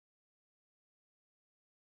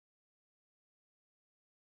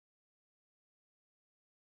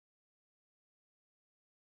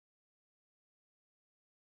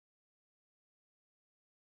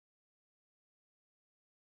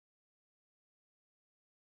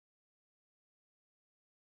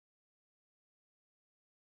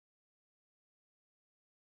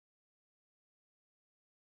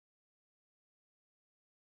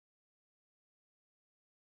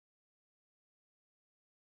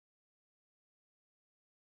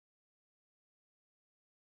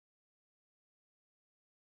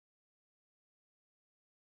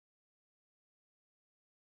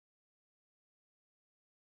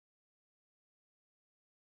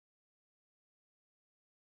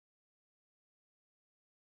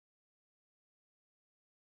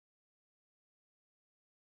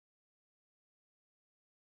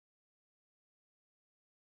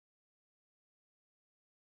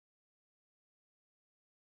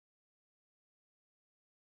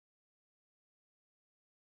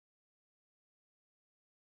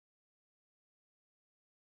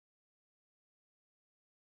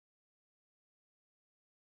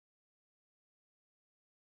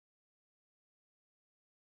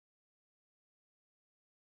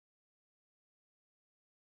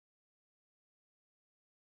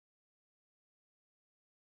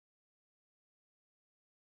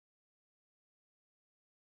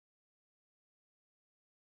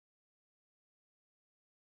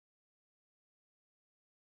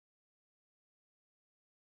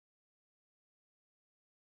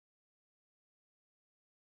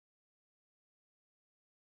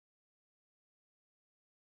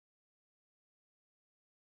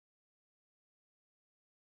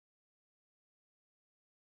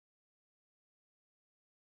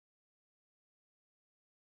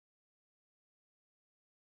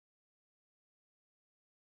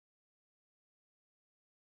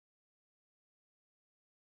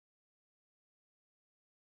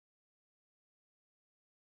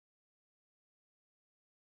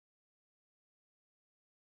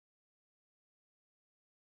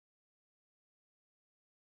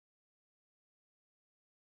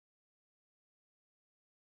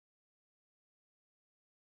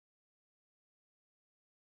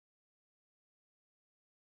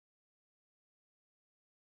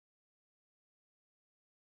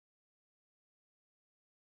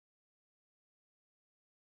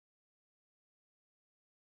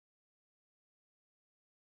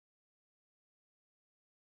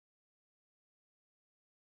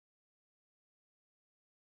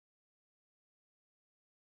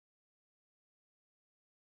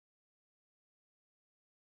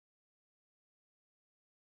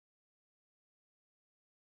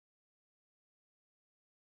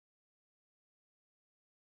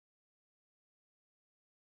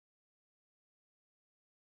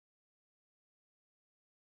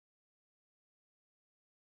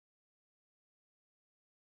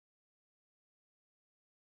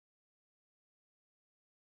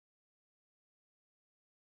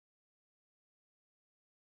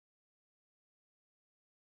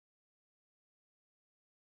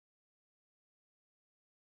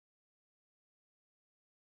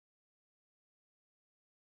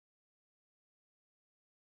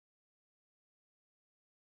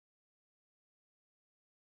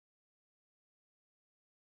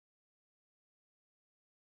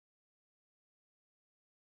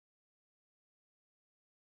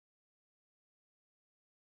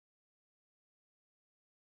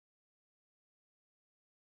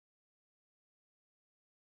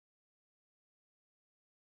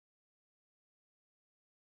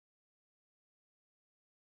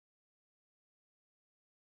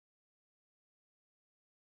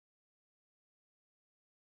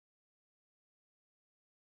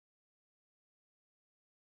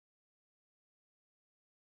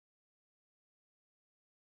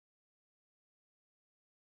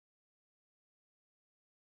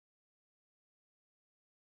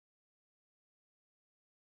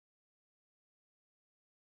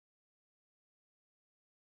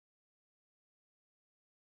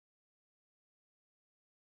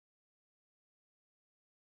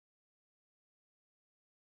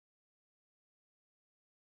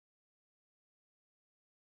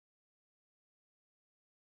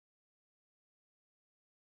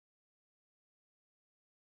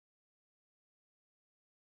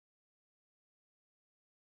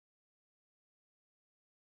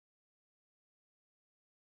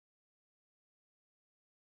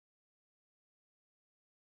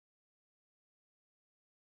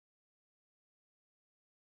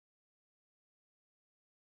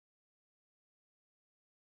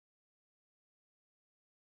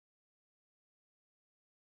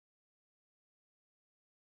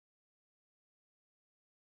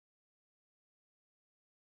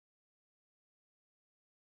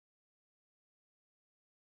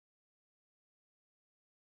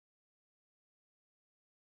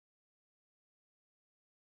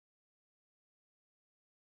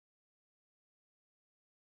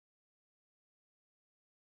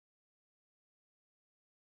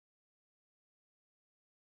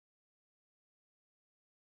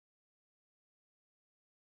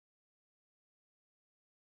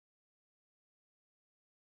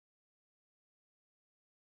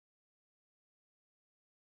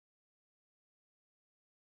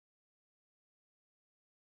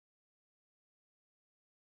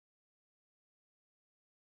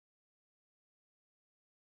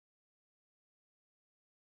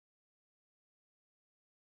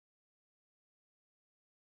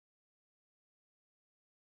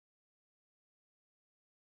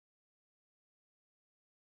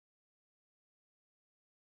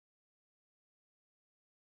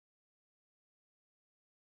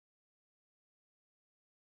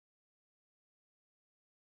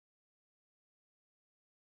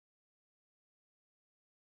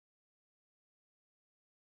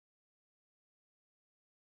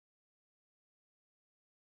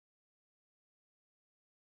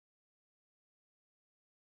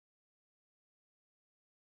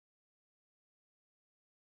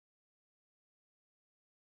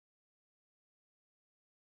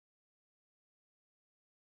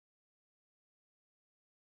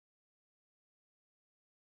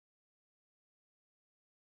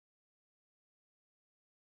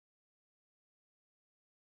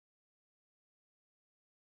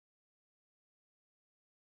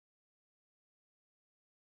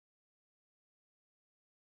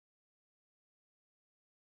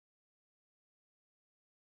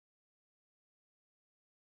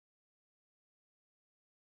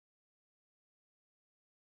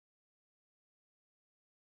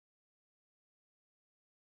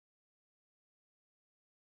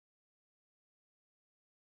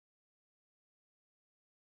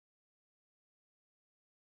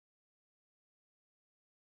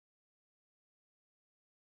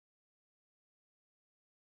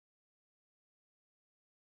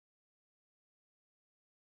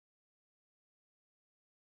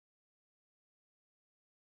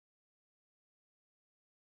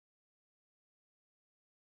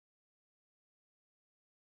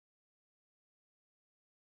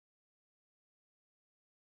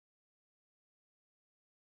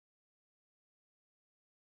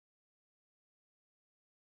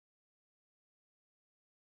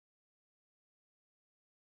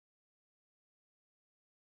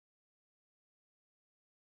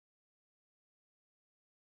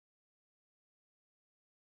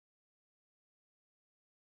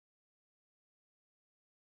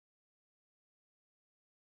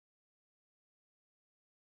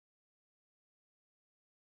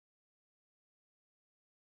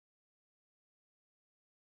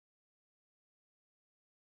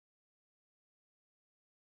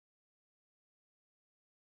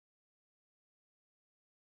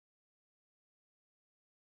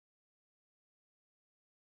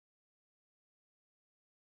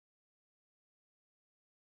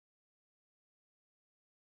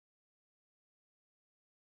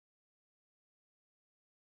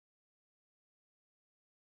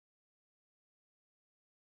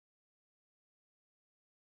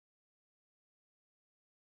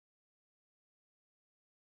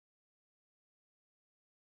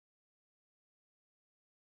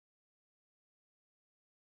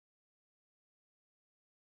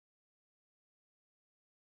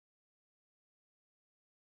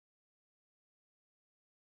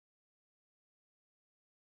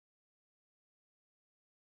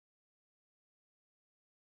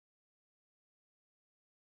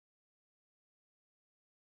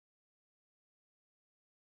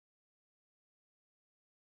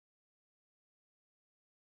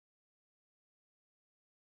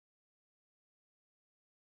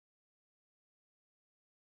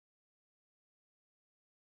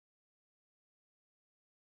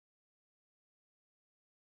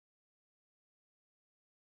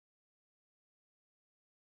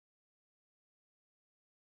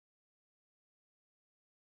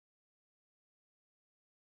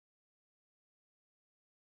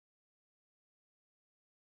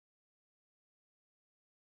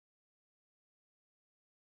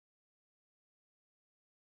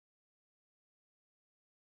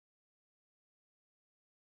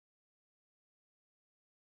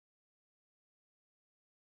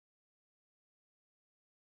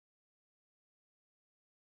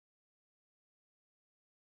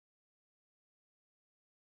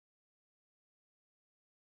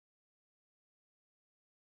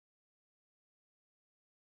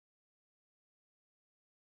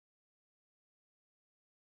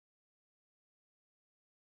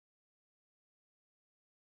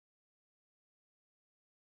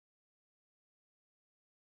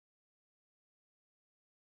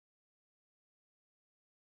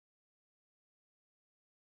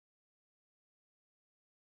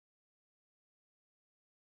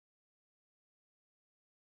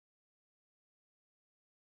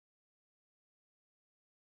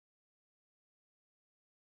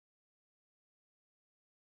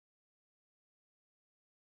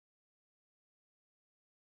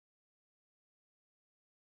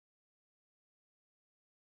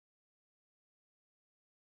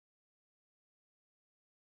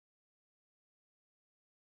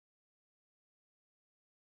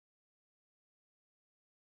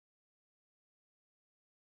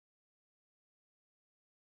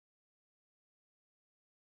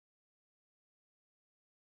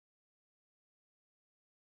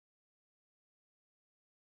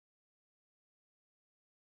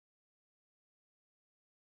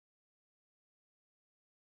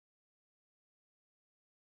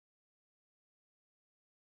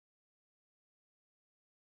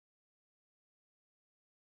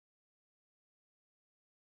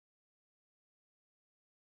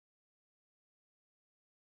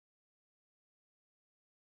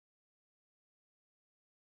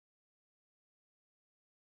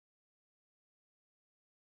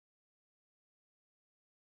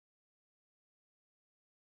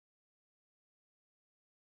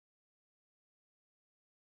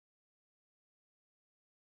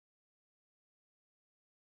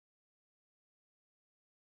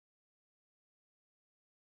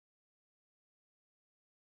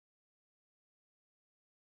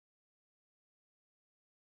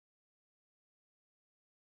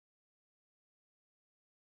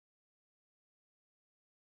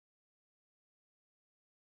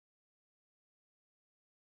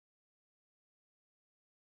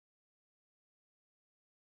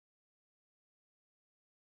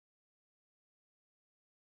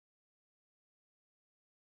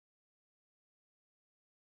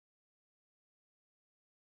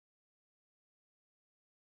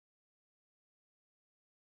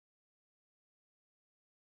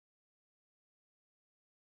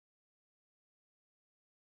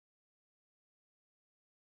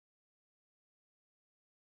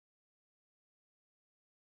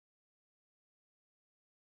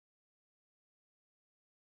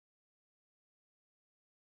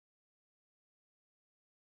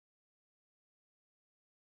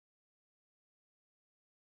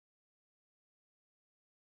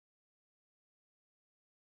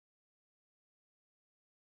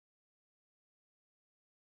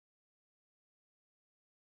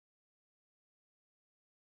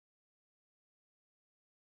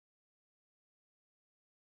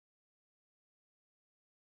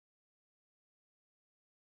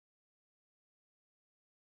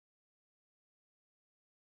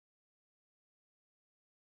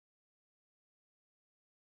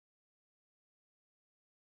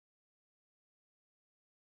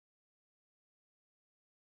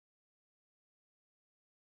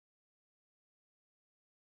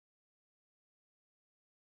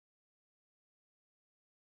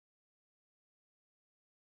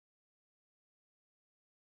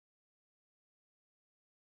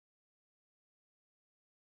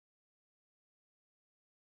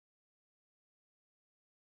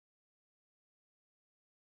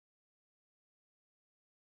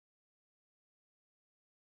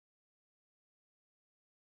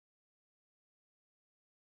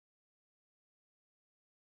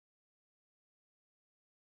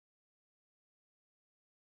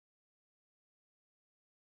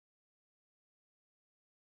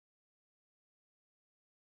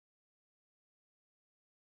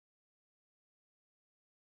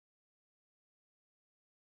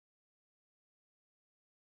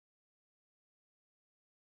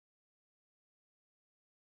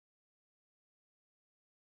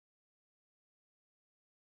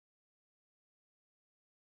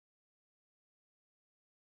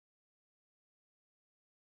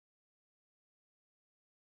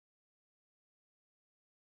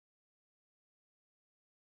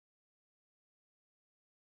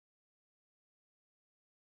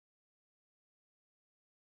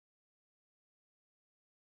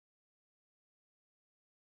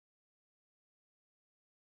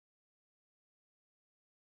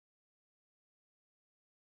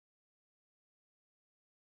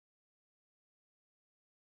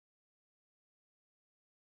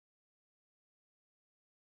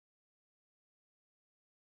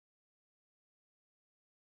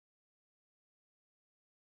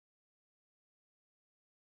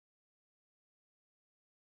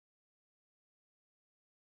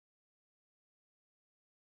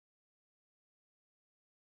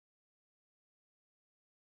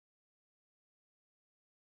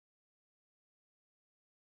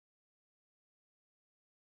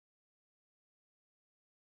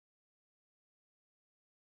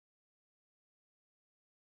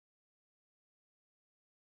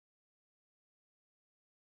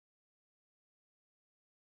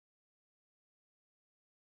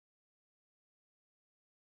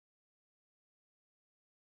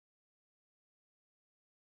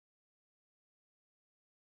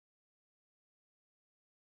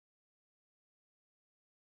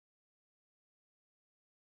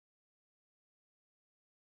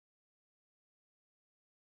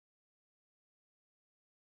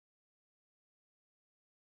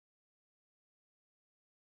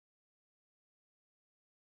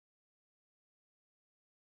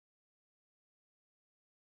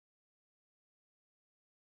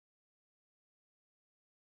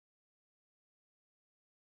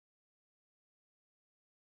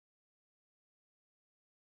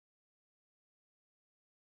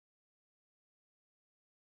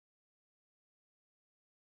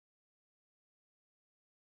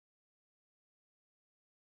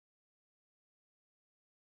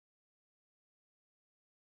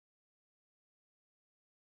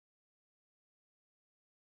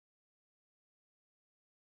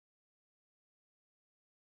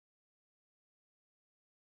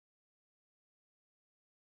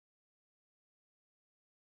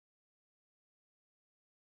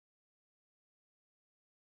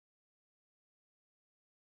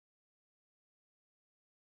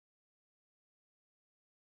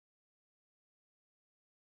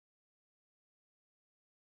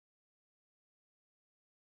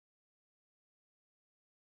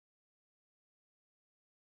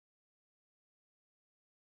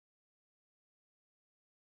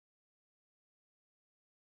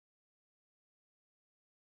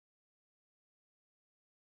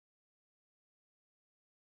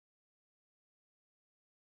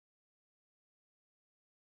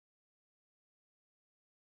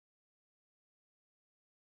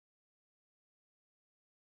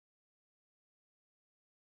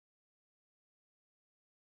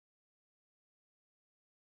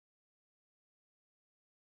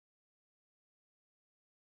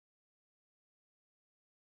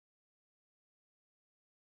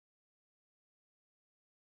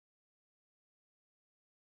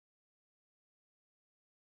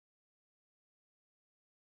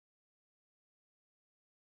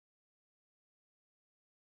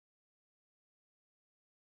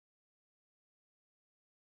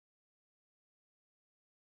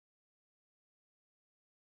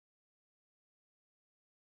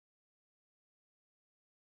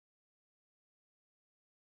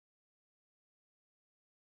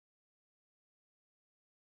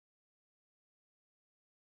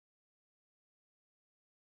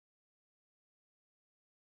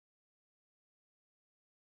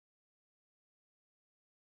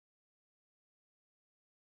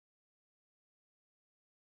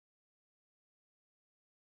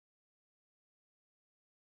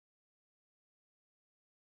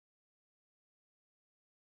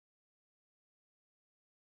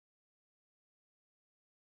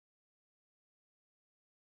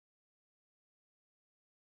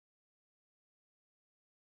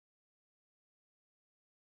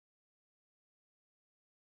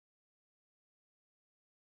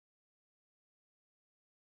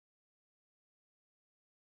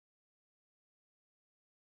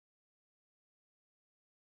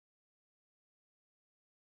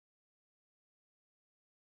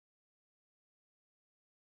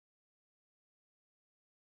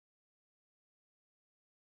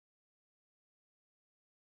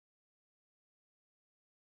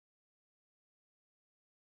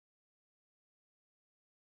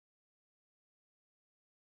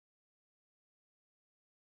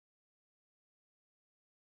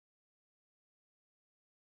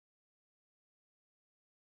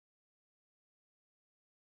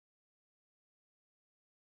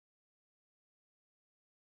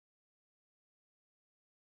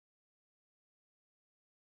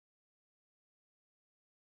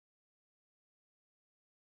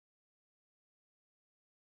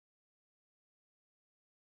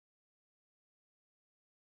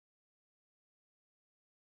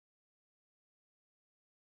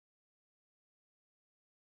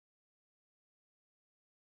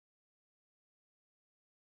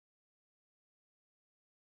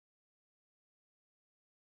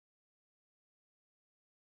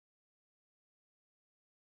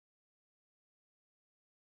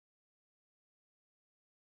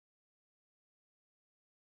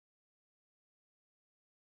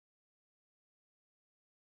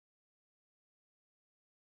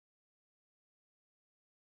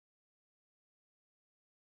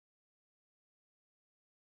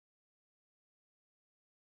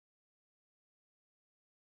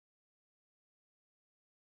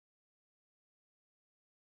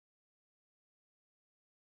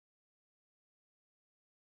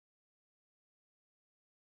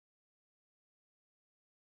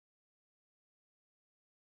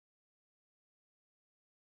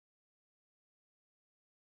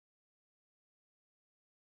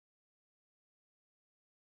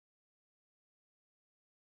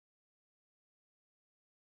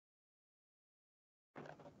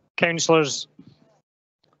 Councillors,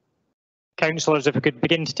 if we could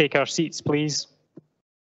begin to take our seats, please.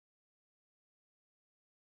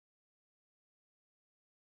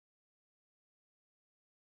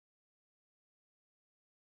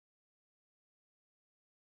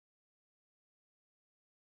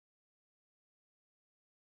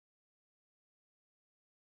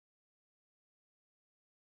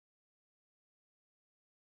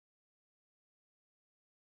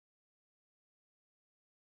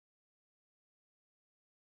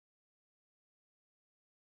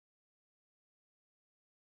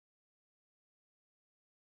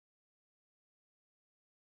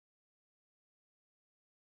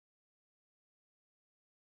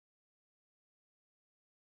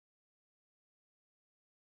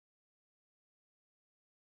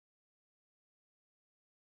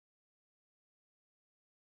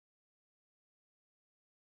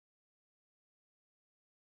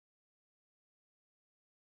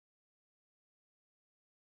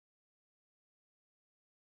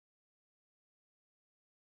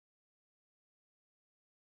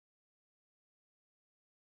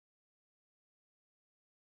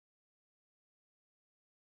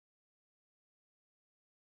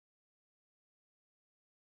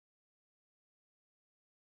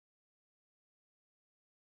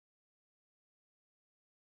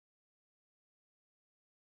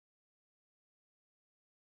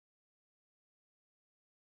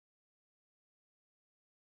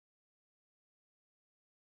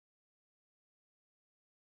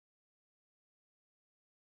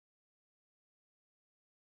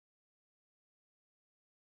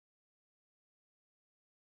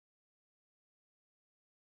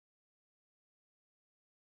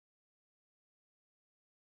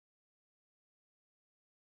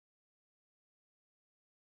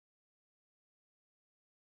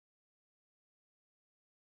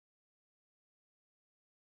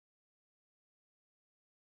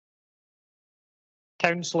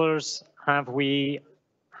 Councillors, have we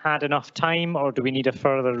had enough time or do we need a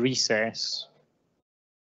further recess?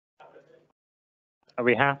 Are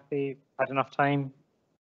we happy? Had enough time?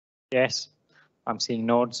 Yes. I'm seeing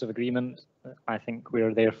nods of agreement. I think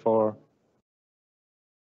we're therefore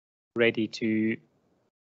ready to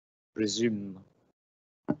resume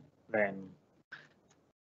then.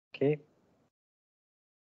 Okay.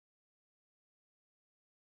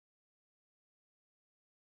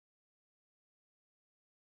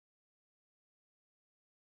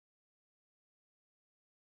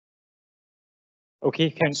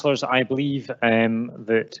 Okay, councillors, I believe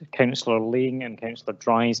that Councillor Ling and Councillor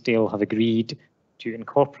Drysdale have agreed to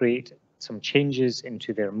incorporate some changes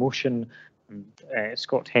into their motion. And,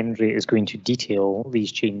 Scott Hendry is going to detail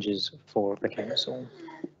these changes for the council.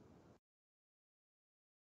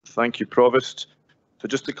 Thank you, Provost. So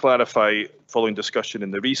just to clarify, following discussion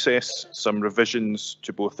in the recess, some revisions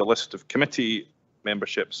to both the list of committee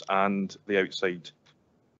memberships and the outside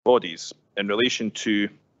bodies. In relation to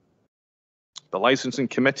the licensing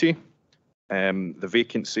committee, the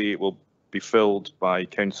vacancy will be filled by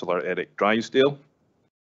Councillor Eric Drysdale.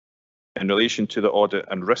 In relation to the audit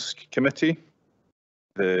and risk committee,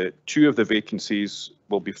 the two of the vacancies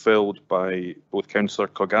will be filled by both Councillor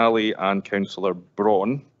Cogali and Councillor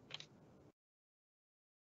Braun.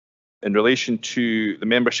 In relation to the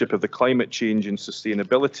membership of the Climate Change and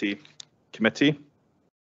Sustainability Committee,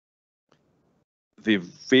 the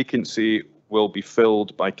vacancy will be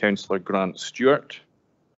filled by Councillor Grant Stewart.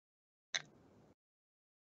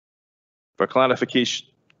 For clarification,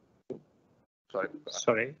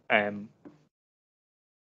 sorry,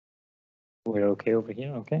 we're okay over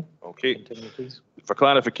here, okay? Okay. Continue, please. For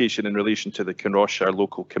clarification in relation to the Kinross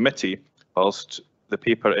Local Committee, whilst the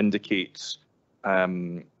paper indicates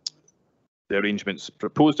the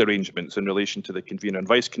proposed arrangements in relation to the convener and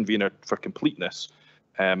vice convener for completeness,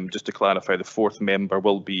 just to clarify, the fourth member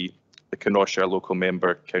will be the Kinross local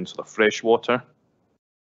member, Councillor Freshwater.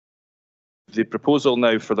 The proposal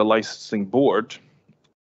now for the licensing board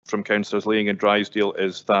from Councillors Laying and Drysdale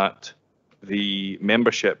is that the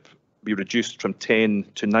membership be reduced from 10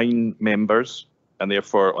 to 9 members, and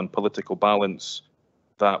therefore on political balance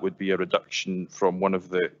that would be a reduction from one of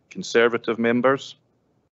the Conservative members.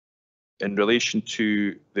 In relation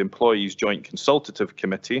to the Employees Joint Consultative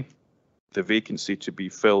Committee, the vacancy to be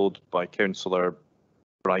filled by Councillor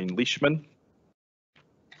Brian Leishman.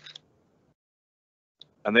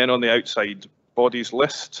 And then on the outside bodies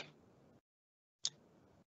list,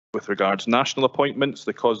 with regards national appointments,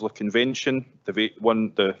 the COSLA Convention,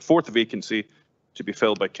 the fourth vacancy to be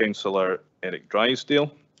filled by Councillor Eric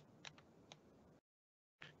Drysdale.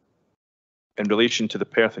 In relation to the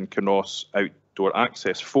Perth and Kinross Outdoor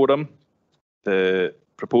Access Forum, the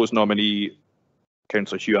proposed nominee,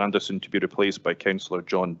 Councillor Hugh Anderson, to be replaced by Councillor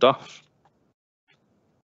John Duff.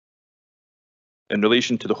 In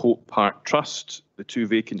relation to the Hope Park Trust, the 2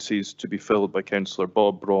 vacancies to be filled by Councillor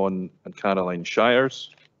Bob Braun and Caroline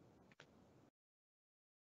Shires.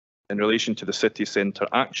 In relation to the City Centre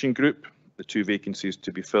Action Group, the 2 vacancies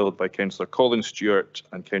to be filled by Councillor Colin Stewart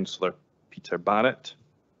and Councillor Peter Barrett.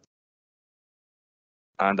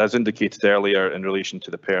 And as indicated earlier, in relation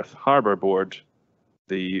to the Perth Harbour Board,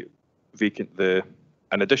 an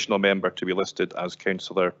additional member to be listed as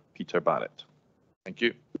Councillor Peter Barrett. Thank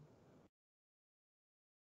you.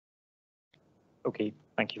 Okay,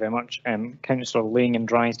 thank you very much. Councillor Lang and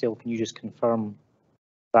Drysdale, can you just confirm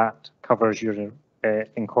that covers your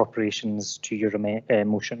incorporations to your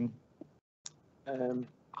motion?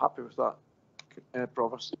 Happy with that,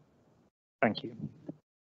 Provost. Thank you.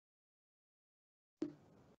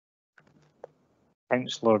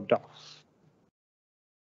 Councillor Duff.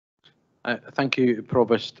 Thank you,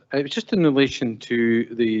 Provost. It was just in relation to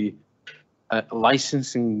the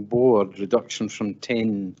licensing board reduction from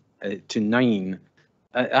 10 to 9.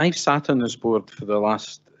 I've sat on this board for the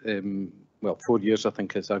last, 4 years, I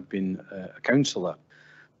think, as I've been a councillor.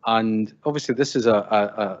 And obviously this is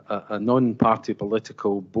a non-party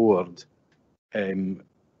political board,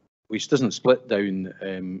 which doesn't split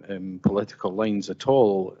down political lines at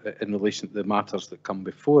all in relation to the matters that come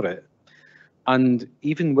before it. And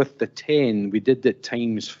even with the 10, we did at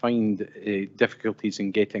times find difficulties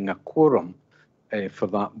in getting a quorum for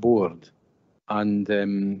that board. And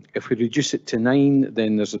if we reduce it to 9,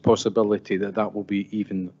 then there's a possibility that that will be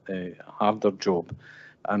even a harder job.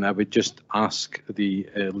 And I would just ask the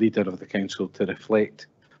leader of the council to reflect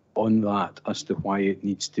on that as to why it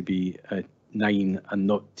needs to be 9 and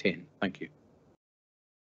not 10. Thank you.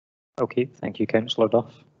 Okay, thank you, Councillor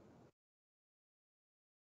Duff.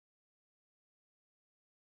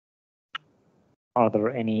 Are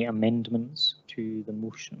there any amendments to the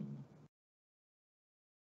motion?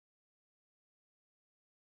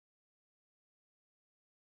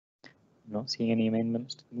 I'm not seeing any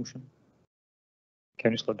amendments to the motion.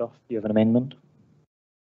 Councillor Duff, do you have an amendment?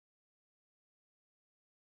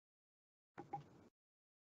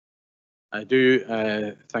 I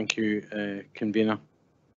do. Thank you, Convener.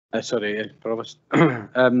 Provost.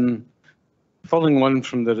 Following on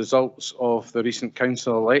from the results of the recent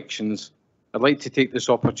council elections, I'd like to take this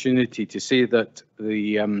opportunity to say that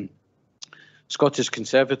the Scottish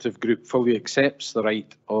Conservative Group fully accepts the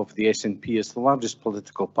right of the SNP as the largest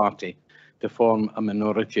political party to form a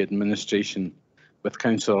minority administration with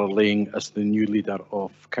Councillor Lang as the new leader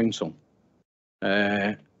of council.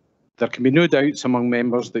 There can be no doubts among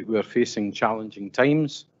members that we are facing challenging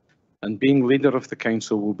times, and being leader of the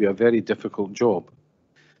council will be a very difficult job.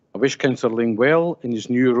 I wish Councillor Lang well in his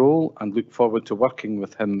new role and look forward to working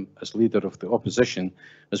with him as leader of the opposition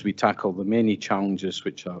as we tackle the many challenges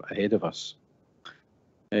which are ahead of us.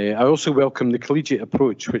 I also welcome the collegiate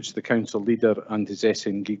approach which the council leader and his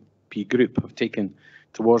SNP group have taken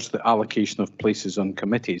towards the allocation of places on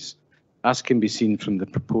committees, as can be seen from the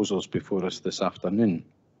proposals before us this afternoon.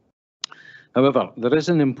 However, there is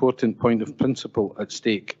an important point of principle at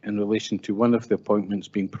stake in relation to one of the appointments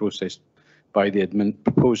being proposed by the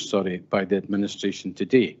administration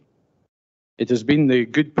today. It has been the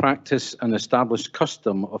good practice and established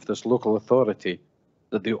custom of this local authority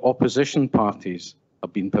that the opposition parties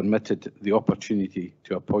have been permitted the opportunity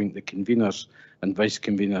to appoint the conveners and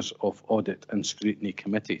vice-conveners of audit and scrutiny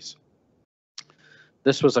committees.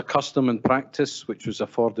 This was a custom and practice which was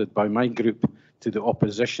afforded by my group to the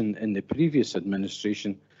opposition in the previous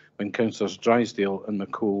administration when Councillors Drysdale and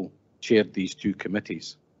McCall chaired these 2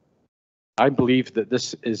 committees. I believe that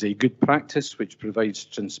this is a good practice which provides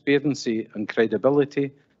transparency and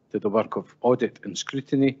credibility to the work of audit and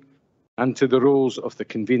scrutiny and to the roles of the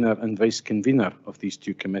convener and vice-convener of these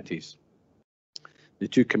 2 committees. The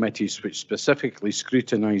 2 committees which specifically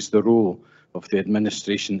scrutinise the role of the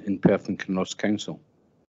administration in Perth and Kinross Council.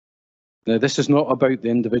 Now, this is not about the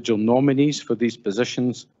individual nominees for these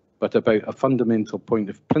positions, but about a fundamental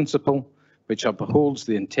point of principle which upholds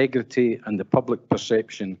the integrity and the public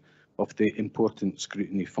perception of the important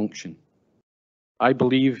scrutiny function. I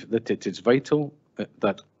believe that it is vital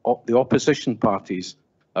that the opposition parties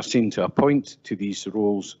are seen to appoint to these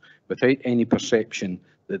roles without any perception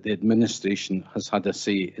that the administration has had a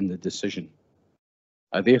say in the decision.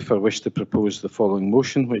 I therefore wish to propose the following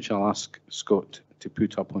motion, which I'll ask Scott to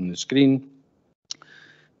put up on the screen,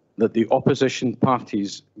 that the opposition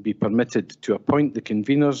parties be permitted to appoint the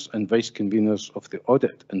conveners and vice-conveners of the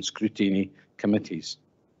audit and scrutiny committees.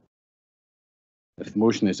 If the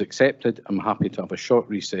motion is accepted, I'm happy to have a short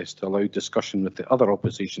recess to allow discussion with the other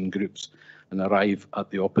opposition groups and arrive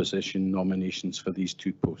at the opposition nominations for these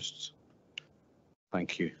two posts.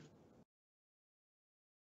 Thank you.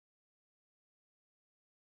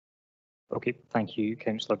 Okay, thank you,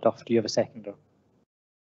 Councillor Duff. Do you have a seconder?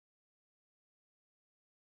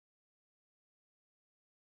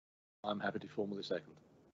 I'm happy to formally second.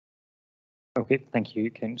 Okay, thank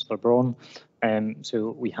you, Councillor Braun.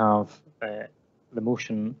 So we have the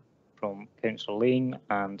motion from Councillor Lane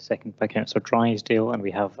and seconded by Councillor Drysdale, and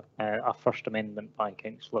we have a first amendment by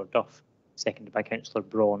Councillor Duff, seconded by Councillor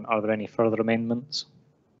Braun. Are there any further amendments?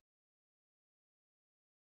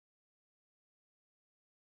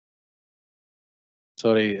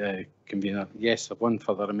 Sorry, Convener. Yes, one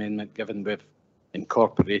further amendment, given we've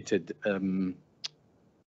incorporated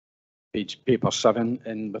paper 7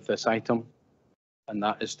 in with this item, and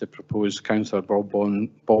that is to propose Councillor Bob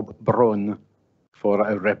Braun for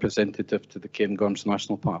a representative to the Cairngorms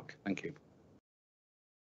National Park. Thank you.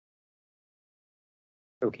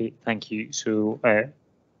 Okay, thank you. So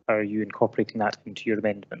are you incorporating that into your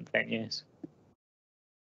amendment then? Yes.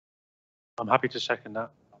 I'm happy to second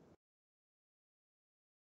that.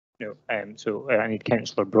 No. So I need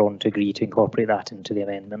Councillor Braun to agree to incorporate that into the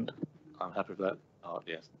amendment. I'm happy with that.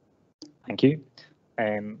 Yes. Thank you.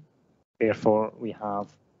 Therefore, we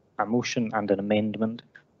have a motion and an amendment.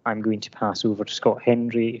 I'm going to pass over to Scott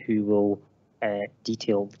Hendry, who will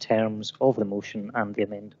detail the terms of the motion and the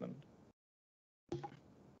amendment.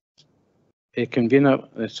 Convener,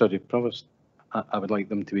 sorry, Provost, I would like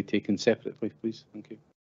them to be taken separately, please. Thank you.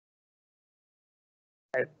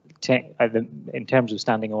 In terms of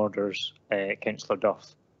standing orders, Councillor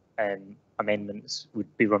Duff, amendments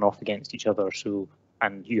would be run off against each other. So,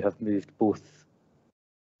 and you have moved both.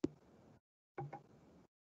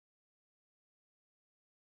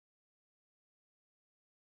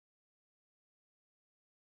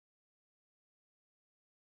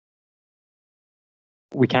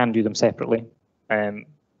 We can do them separately.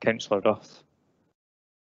 Councillor Duff.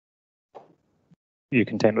 You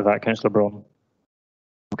content with that, Councillor Braun?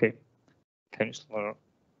 Okay. Councillor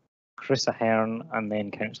Chris Ahern and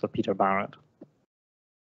then Councillor Peter Barrett.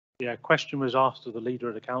 Yeah, a question was asked of the Leader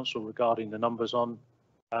of the Council regarding the numbers on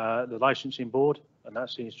the licensing board, and that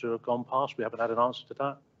seems to have gone past. We haven't had an answer to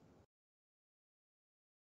that.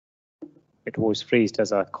 It was phrased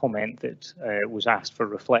as a comment that was asked for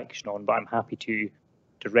reflection on, but I'm happy to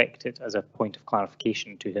direct it as a point of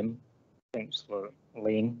clarification to him. Councillor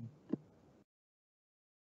Lane.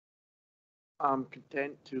 I'm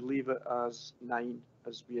content to leave it as 9,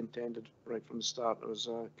 as we intended right from the start. There was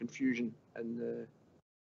confusion in the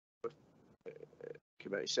with,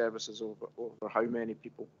 committee services over how many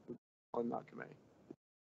people on that committee.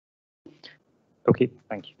 Okay,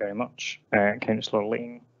 thank you very much. Councillor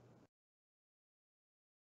Lane.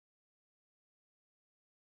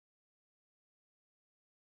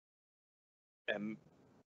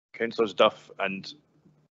 Councillors Duff and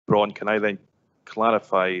Braun, can I then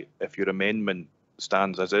clarify if your amendment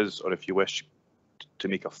stands as is, or if you wish to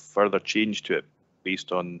make a further change to it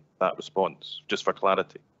based on that response, just for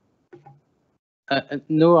clarity?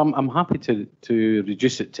 No, I'm happy to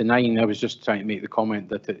reduce it to 9. I was just trying to make the comment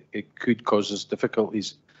that it could cause us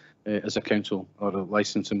difficulties as a council or a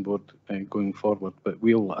licensing board going forward, but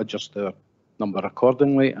we'll adjust our number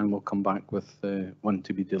accordingly and we'll come back with one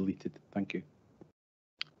to be deleted. Thank you.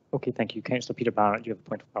 Okay, thank you. Councillor Peter Barrett, do you have a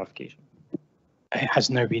point of clarification? It has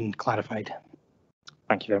now been clarified.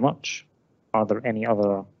 Thank you very much. Are there any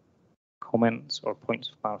other comments or points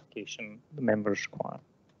of clarification the members require?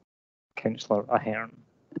 Councillor Ahern.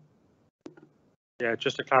 Yeah,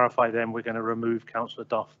 just to clarify then, we're going to remove Councillor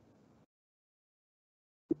Duff.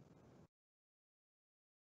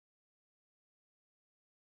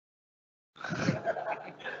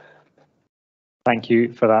 Thank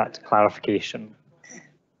you for that clarification.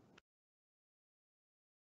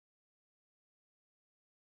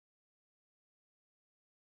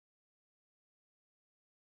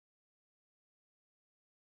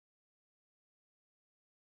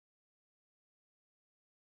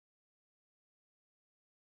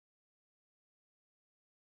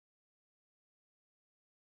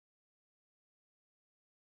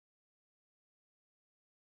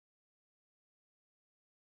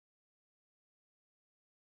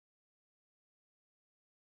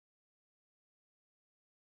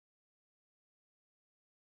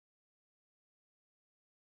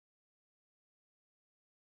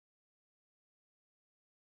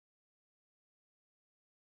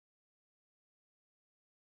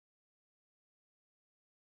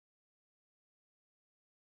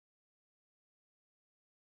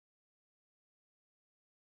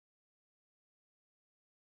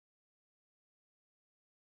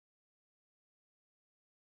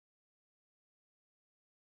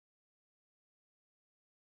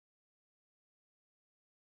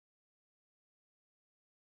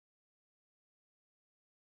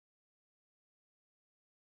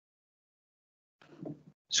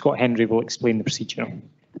 Scott Henry will explain the procedure.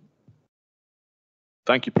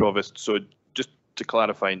 Thank you, Provost. So just to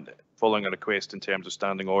clarify, following a request in terms of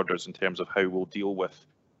standing orders, in terms of how we'll deal with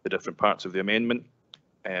the different parts of the amendment,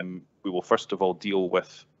 we will first of all deal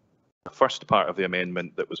with the first part of the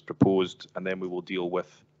amendment that was proposed, and then we will deal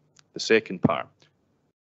with the second part.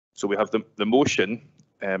 So we have the motion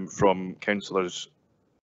from councillors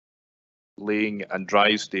Laying and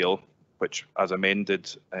Drysdale, which as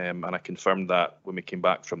amended, and I confirmed that when we came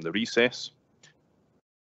back from the recess.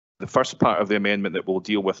 The first part of the amendment that we'll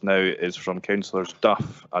deal with now is from councillors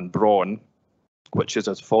Duff and Braun, which is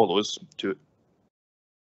as follows.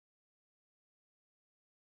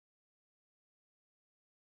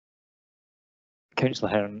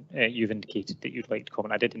 Councillor Hearn, you've indicated that you'd like to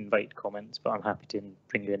comment. I did invite comments, but I'm happy to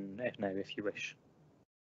bring you in now if you wish.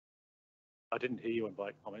 I didn't hear you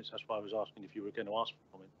invite comments. That's why I was asking if you were going to ask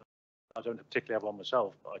for comments. I don't particularly have one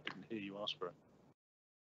myself, but I didn't hear you ask for it.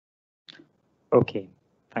 Okay,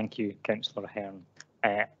 thank you, Councillor Hearn.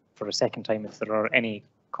 For a second time, if there are any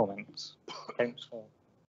comments, Councillor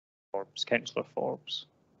Forbes.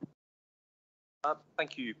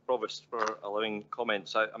 Thank you, Provost, for allowing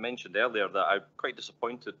comments. I mentioned earlier that I'm quite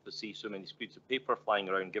disappointed to see so many screeds of paper flying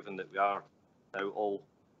around, given that we are now all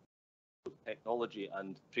technology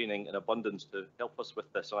and training in abundance to help us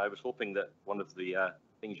with this. So I was hoping that one of the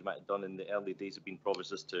things you might have done in the early days of being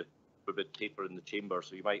Provost is to forbid paper in the chamber.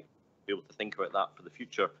 So you might be able to think about that for the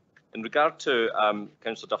future. In regard to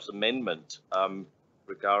Councillor Duff's amendment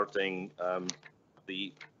regarding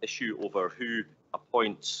the issue over who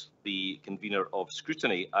appoints the convener of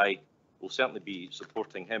scrutiny, I will certainly be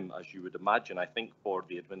supporting him, as you would imagine. I think for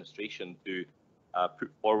the administration to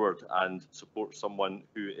put forward and support someone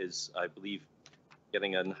who is, I believe,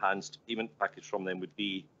 getting an enhanced payment package from them would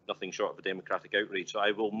be nothing short of a democratic outrage. So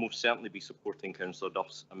I will most certainly be supporting Councillor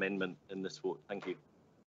Duff's amendment in this vote. Thank you.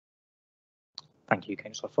 Thank you,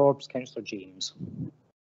 Councillor Forbes. Councillor James.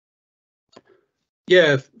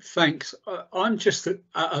 Yeah, thanks. I'm just at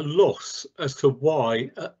a loss as to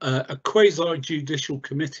why a quasi-judicial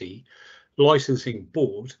committee licensing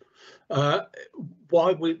board,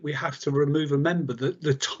 why we have to remove a member.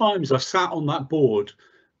 The times I've sat on that board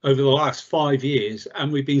over the last 5 years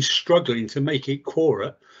and we've been struggling to make it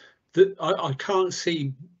quora, that I can't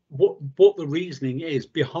see what the reasoning is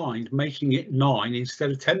behind making it 9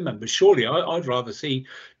 instead of 10 members. Surely I'd rather see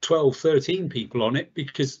 12, 13 people on it,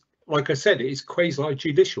 because like I said, it's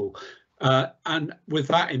quasi-judicial. And with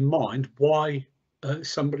that in mind, why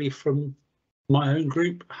somebody from my own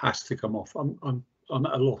group has to come off? I'm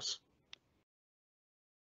at a loss.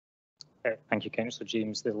 Thank you, Councillor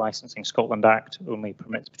James. The Licensing Scotland Act only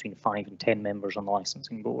permits between 5 and 10 members on the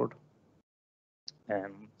licensing board.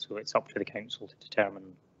 So it's up to the council to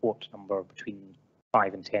determine what number between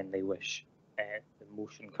 5 and 10 they wish. The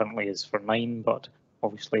motion currently is for 9, but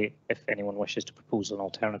obviously if anyone wishes to propose an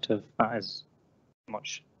alternative, that is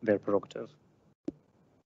much their prerogative.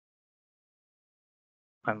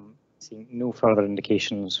 I'm seeing no further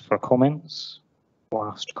indications for comments.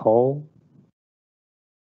 Last call.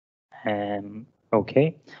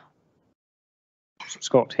 Okay.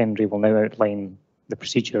 Scott Henry will now outline the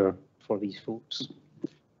procedure for these votes.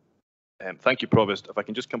 Thank you, Provost. If I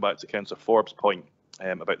can just come back to Councillor Forbes' point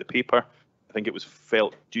about the paper, I think it was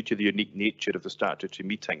felt, due to the unique nature of the statutory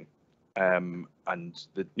meeting and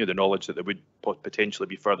the knowledge that there would potentially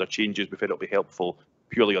be further changes, we felt it would be helpful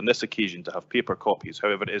purely on this occasion to have paper copies.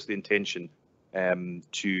 However, it is the intention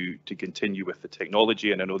to continue with the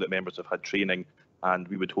technology, and I know that members have had training, and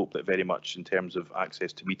we would hope that very much in terms of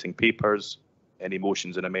access to meeting papers, any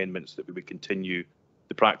motions and amendments, that we would continue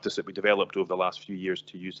the practice that we developed over the last few years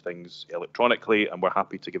to use things electronically, and we're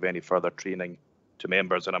happy to give any further training to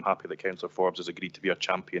members, and I'm happy that Councillor Forbes has agreed to be a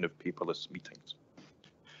champion of paperless meetings.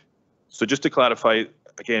 So just to clarify,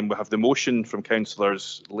 again, we have the motion from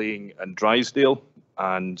Councillors Laying and Drysdale,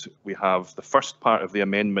 and we have the first part of the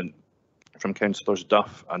amendment from Councillors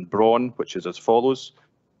Duff and Braun, which is as follows.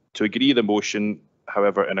 To agree the motion,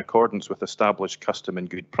 however, in accordance with established custom and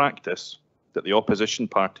good practice, that the opposition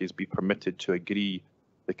parties be permitted to agree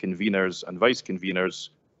the conveners and vice conveners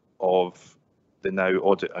of the now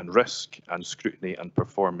audit and risk and scrutiny and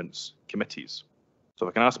performance committees. So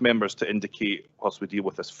if I can ask members to indicate, whilst we deal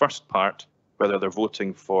with this first part, whether they're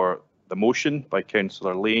voting for the motion by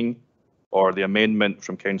Councillor Laying or the amendment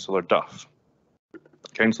from Councillor Duff.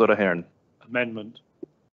 Councillor Ahern. Amendment.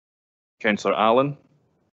 Councillor Allen.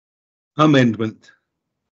 Amendment.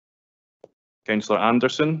 Councillor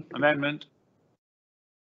Anderson. Amendment.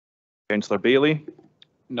 Councillor Bailey.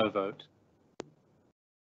 No vote.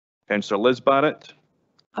 Councillor Liz Barrett.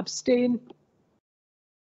 Abstain.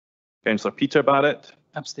 Councillor Peter Barrett.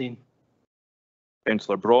 Abstain.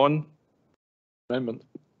 Councillor Braun, Amendment.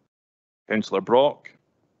 Councillor Brock,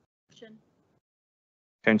 Motion.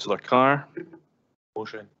 Councillor Carr,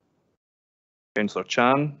 Motion. Councillor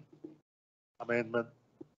Chan, Amendment.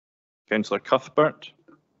 Councillor Cuthbert,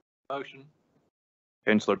 Motion.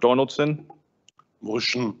 Councillor Donaldson,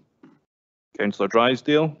 Motion. Councillor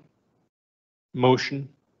Drysdale, Motion.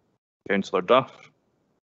 Councillor Duff,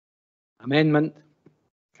 Amendment.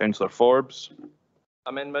 Councillor Forbes,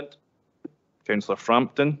 Amendment. Councillor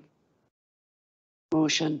Frampton,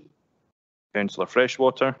 Motion. Councillor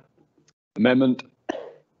Freshwater, Amendment.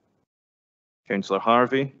 Councillor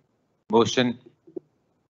Harvey, Motion.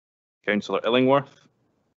 Councillor Illingworth,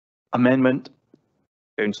 Amendment.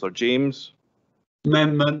 Councillor James,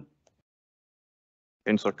 Amendment.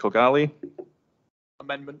 Councillor Kogali,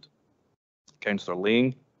 Amendment. Councillor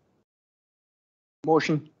Lang,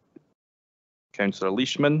 Motion. Councillor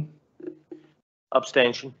Leishman,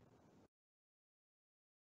 Abstention.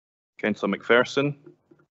 Councillor McPherson,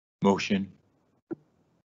 Motion.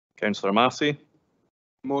 Councillor Massey,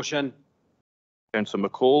 Motion. Councillor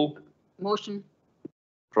McCall, Motion.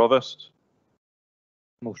 Provost,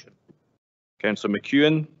 Motion. Councillor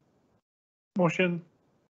McEwen, Motion.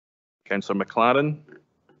 Councillor McLaren,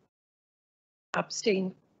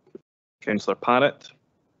 Abstain. Councillor Parrott,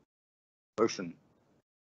 Motion.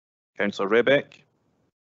 Councillor Rebeck.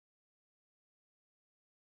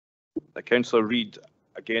 Councillor Reid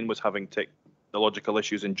again was having technological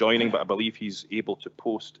issues in joining, but I believe he's able to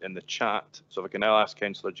post in the chat. So if I can now ask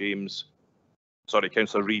Councillor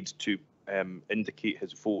Reid to indicate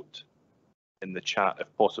his vote in the chat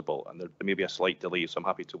if possible, and there may be a slight delay, so I'm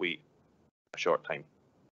happy to wait a short time.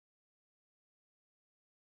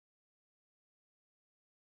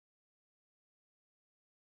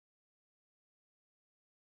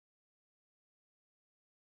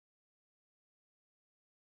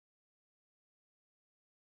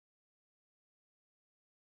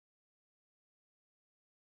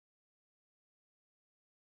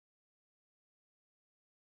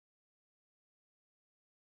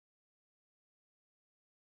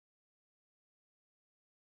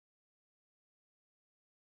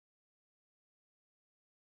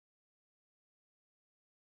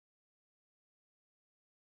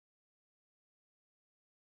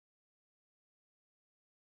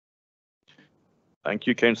 Thank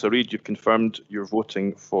you, Councillor Reid. You've confirmed you're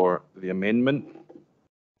voting for the amendment.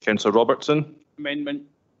 Councillor Robertson, Amendment.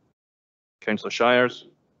 Councillor Shires,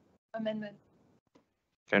 Amendment.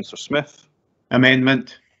 Councillor Smith,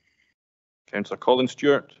 Amendment. Councillor Colin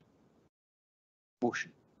Stewart,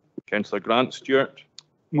 Motion. Councillor Grant Stewart,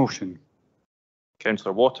 Motion.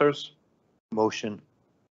 Councillor Waters, Motion.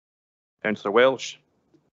 Councillor Welsh,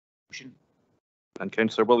 Motion. and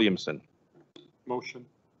Councillor Williamson. Motion.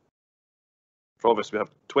 Provost, we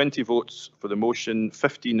have 20 votes for the motion,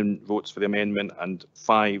 15 votes for the amendment, and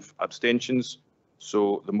 5 abstentions.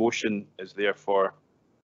 So the motion is therefore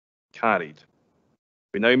carried.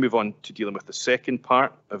 We now move on to dealing with the second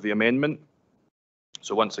part of the amendment.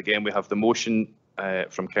 So once again, we have the motion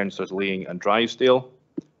from Councillors Lang and Drysdale,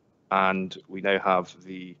 and we now have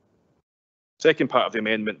the second part of the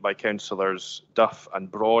amendment by Councillors Duff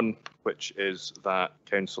and Braun, which is that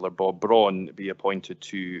Councillor Bob Braun be appointed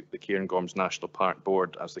to the Cairngorms National Park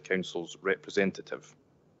Board as the Council's representative.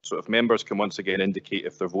 So if members can once again indicate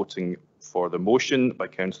if they're voting for the motion by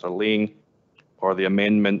Councillor Lang or the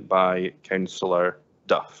amendment by Councillor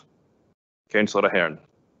Duff. Councillor Ahern.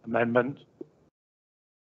 Amendment.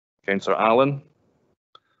 Councillor Allen.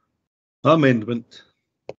 Amendment.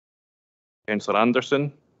 Councillor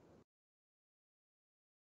Anderson.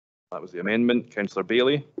 That was the amendment. Councillor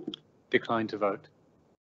Bailey. Decline to vote.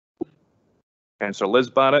 Councillor Liz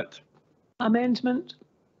Barrett. Amendment.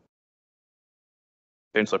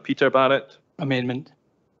 Councillor Peter Barrett. Amendment.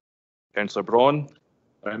 Councillor Braun.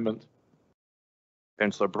 Amendment.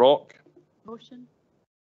 Councillor Brock. Motion.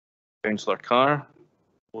 Councillor Carr.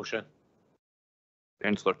 Motion.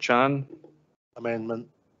 Councillor Chan. Amendment.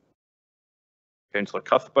 Councillor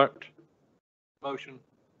Cuthbert. Motion.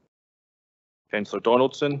 Councillor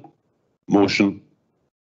Donaldson. Motion.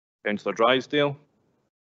 Councillor Drysdale.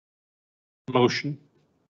 Motion.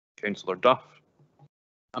 Councillor Duff.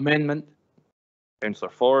 Amendment.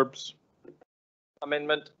 Councillor Forbes.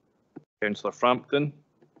 Amendment. Councillor Frampton.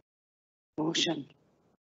 Motion.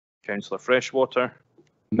 Councillor Freshwater.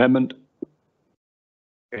 Amendment.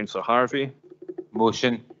 Councillor Harvey.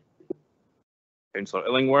 Motion. Councillor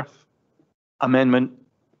Illingworth. Amendment.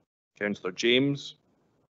 Councillor James.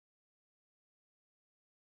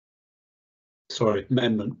 Sorry,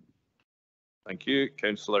 amendment. Thank you.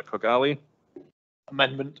 Councillor Kogali.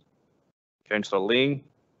 Amendment. Councillor Lane,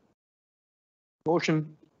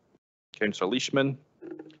 Motion. Councillor Leishman,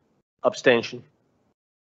 Abstention.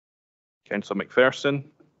 Councillor McPherson,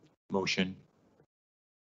 Motion.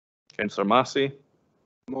 Councillor Massey,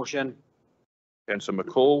 Motion. Councillor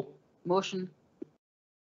McCall, Motion.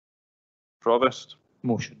 Provost,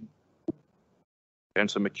 Motion.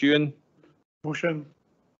 Councillor McEwen, Motion.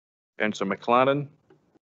 Councillor McLaren,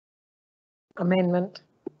 Amendment.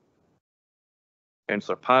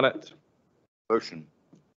 Councillor Parrott, Motion.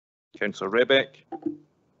 Councillor Rebeck,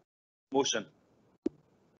 Motion.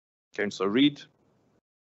 Councillor Reid.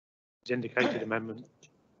 As indicated, amendment.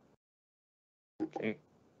 Okay.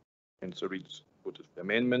 Councillor Reid's voted for the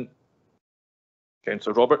amendment.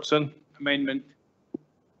 Councillor Robertson, Amendment.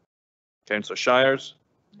 Councillor Shires,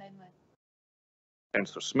 Amendment.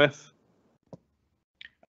 Councillor Smith,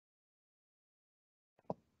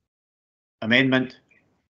 Amendment.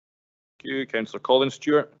 Thank you. Councillor Colin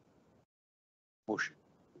Stewart, Motion.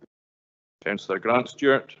 Councillor Grant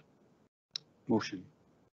Stewart, Motion.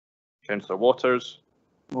 Councillor Waters,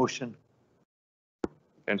 Motion.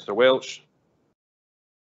 Councillor Welch.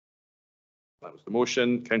 That was the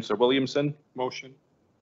motion. Councillor Williamson. Motion.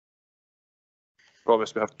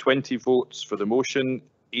 Provost, we have 20 votes for the motion,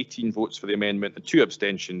 18 votes for the amendment and 2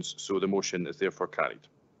 abstentions, so the motion is therefore carried.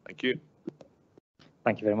 Thank you.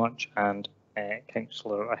 Thank you very much. And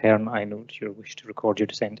Councillor Ahern, I note your wish to record your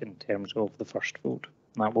dissent in terms of the first vote.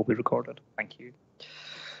 That will be recorded. Thank you.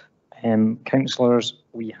 Councillors,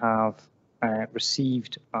 we have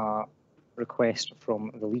received a request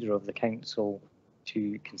from the Leader of the Council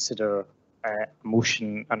to consider a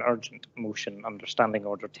motion, an urgent motion under Standing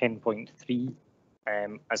Order 10.3.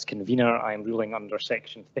 As convener, I am ruling under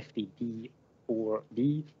Section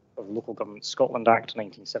 50D(4)(d) of the Local Government Scotland Act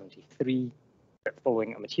 1973 that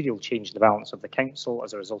following a material change in the balance of the Council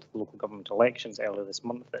as a result of the local government elections earlier this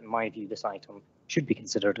month, that in my view this item should be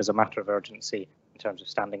considered as a matter of urgency in terms of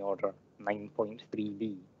Standing Order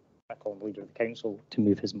 9.3b. I call on the Leader of the Council to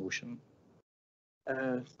move his motion.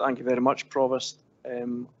 Thank you very much, Provost.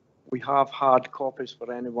 We have hard copies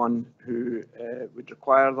for anyone who would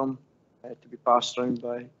require them to be passed around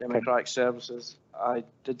by Democratic Services. I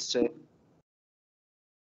did say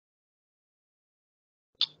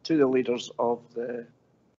to the leaders of the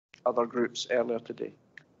other groups earlier today.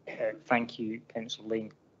 Thank you, Councillor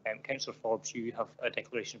Lane. Councillor Forbes, you have a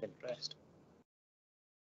declaration of interest.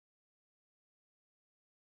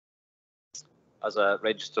 As a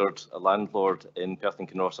registered landlord in Perth and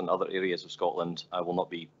Kinross and other areas of Scotland, I will not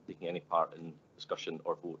be taking any part in discussion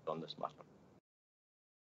or vote on this matter.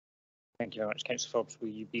 Thank you very much. Councillor Forbes, will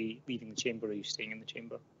you be leaving the chamber or are you staying in the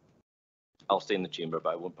chamber? I'll stay in the chamber, but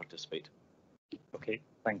I won't participate. Okay,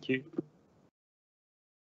 thank you.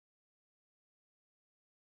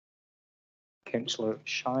 Councillor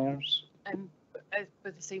Shires.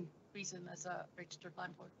 For the same reason as a registered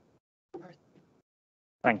landlord.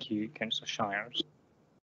 Thank you, Councillor Shires.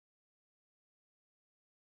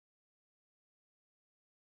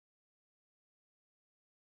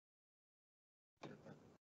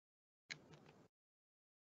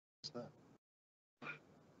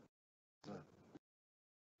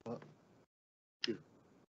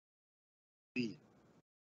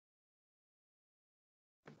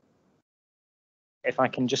 If I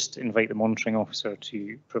can just invite the monitoring officer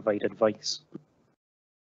to provide advice.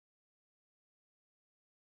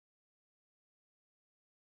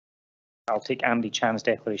 I'll take Andy Chan's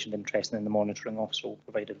declaration of interest and then the monitoring officer will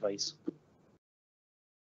provide advice.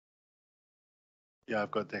 Yeah,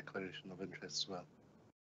 I've got a declaration of interest as well.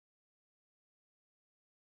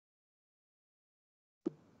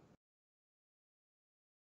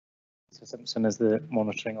 So Simpson is the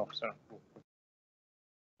monitoring officer.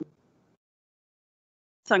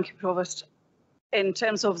 Thank you, Provost. In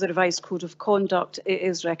terms of the revised code of conduct, it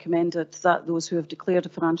is recommended that those who have declared a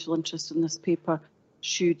financial interest in this paper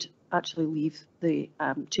should actually leave the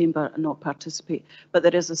chamber and not participate. But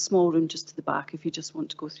there is a small room just to the back if you just want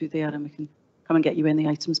to go through there, and we can come and get you when the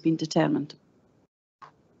item's been determined.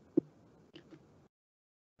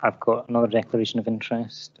 I've got another declaration of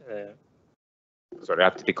interest. Sorry, I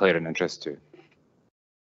have to declare an interest too.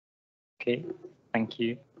 Okay, thank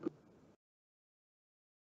you.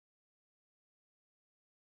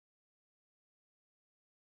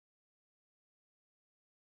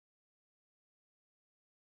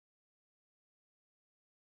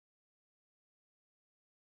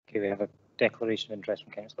 Okay, we have a declaration of interest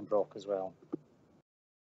from Councillor Brock as well.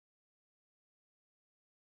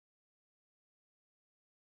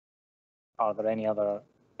 Are there any other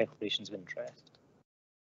declarations of interest?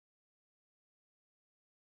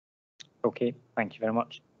 Okay, thank you very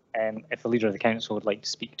much. If the Leader of the Council would like to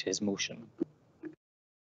speak to his motion.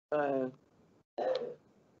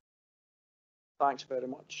 Thanks very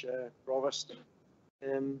much, Provost.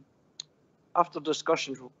 After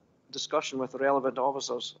discussion with relevant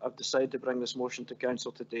officers, I've decided to bring this motion to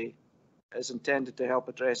Council today. It is intended to help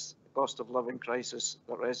address the cost of living crisis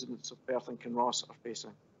that residents of Perth and Kinross are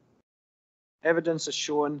facing. Evidence has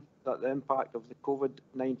shown that the impact of the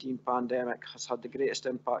COVID-19 pandemic has had the greatest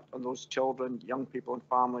impact on those children, young people and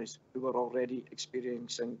families who are already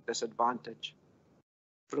experiencing disadvantage.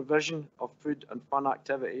 Provision of food and fun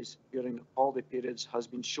activities during holiday periods has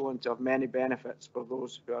been shown to have many benefits for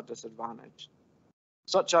those who are disadvantaged.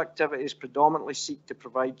 Such activities predominantly seek to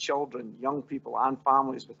provide children, young people and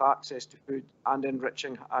families with access to food and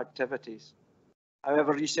enriching activities.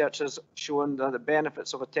 However, research has shown that the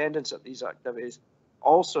benefits of attendance at these activities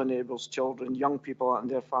also enables children, young people and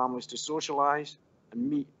their families to socialise and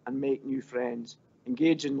meet and make new friends,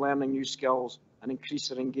 engage in learning new skills and increase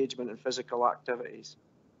their engagement in physical activities.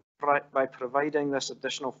 By providing this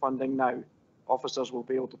additional funding now, officers will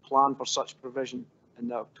be able to plan for such provision in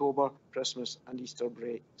the October, Christmas and Easter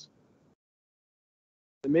breaks.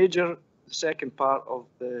 The second part of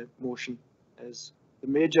the motion is the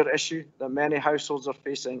major issue that many households are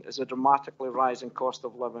facing is a dramatically rising cost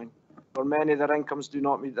of living. For many, their incomes do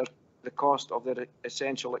not meet the cost of their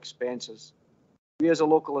essential expenses. We as a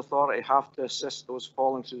local authority have to assist those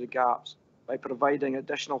falling through the gaps by providing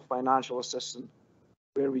additional financial assistance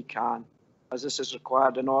where we can, as this is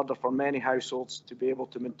required in order for many households to be able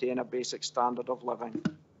to maintain a basic standard of living.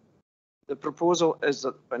 The proposal is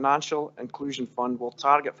that the Financial Inclusion Fund will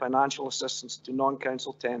target financial assistance to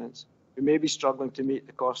non-council tenants who may be struggling to meet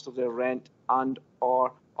the cost of their rent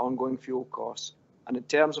and/or ongoing fuel costs. And in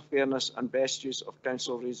terms of fairness and best use of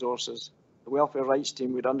council resources, the Welfare Rights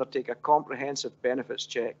Team would undertake a comprehensive benefits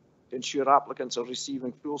check to ensure applicants are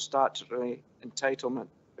receiving full statutory entitlement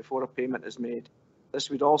before a payment is made. This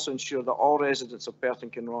would also ensure that all residents of Perth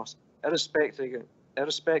and Kinross,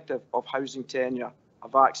 irrespective of housing tenure,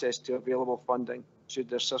 have access to available funding should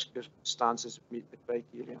their circumstances meet the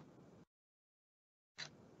criteria.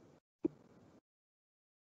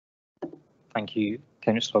 Thank you,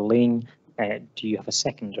 Councillor Lane. Do you have a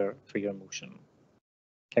seconder for your motion?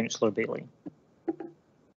 Councillor Bailey.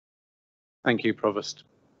 Thank you, Provost.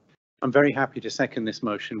 I'm very happy to second this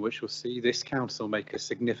motion, which will see this council make a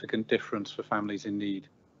significant difference for families in need.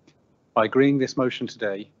 By agreeing this motion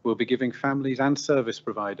today, we'll be giving families and service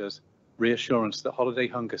providers reassurance that holiday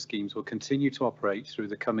hunger schemes will continue to operate through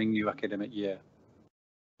the coming new academic year.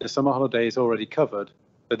 The summer holiday is already covered,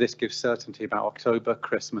 but this gives certainty about October,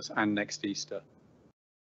 Christmas and next Easter.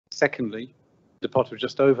 Secondly, the pot of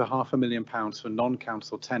just over £500,000 for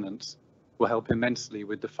non-council tenants will help immensely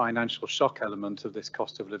with the financial shock element of this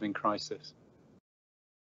cost of living crisis.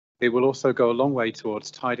 It will also go a long way towards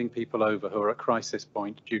tiding people over who are at crisis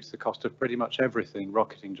point due to the cost of pretty much everything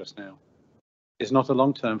rocketing just now. It's not a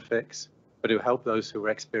long-term fix, but it will help those who are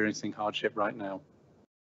experiencing hardship right now.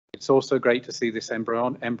 It's also great to see this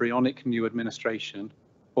embryonic new administration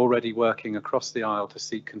already working across the aisle to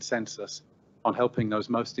seek consensus on helping those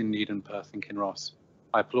most in need in Perth and Kinross.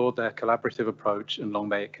 I applaud their collaborative approach and long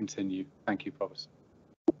may it continue. Thank you, Provost.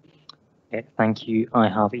 Thank you. I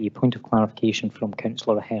have a point of clarification from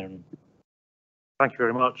Councillor Ahern. Thank you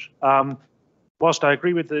very much. Whilst I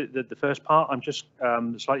agree with the first part, I'm just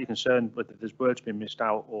slightly concerned whether there's words been missed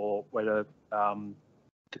out or whether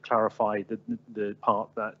to clarify the part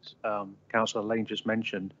that Councillor Lane just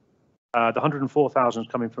mentioned. The 104,000 is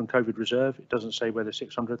coming from COVID reserve. It doesn't say where the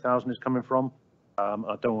 600,000 is coming from.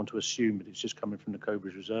 I don't want to assume that it's just coming from the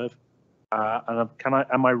COVID reserve. And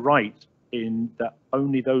am I right in that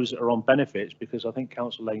only those that are on benefits, because I think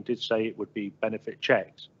Councillor Lane did say it would be benefit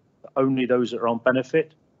checks, that only those that are on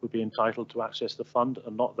benefit would be entitled to access the fund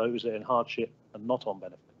and not those that are in hardship and not on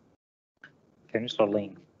benefit? Councillor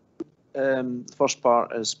Lane. The first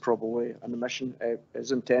part is probably an omission. It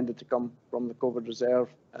is intended to come from the COVID reserve,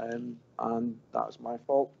 and that is my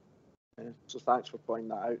fault. So thanks for pointing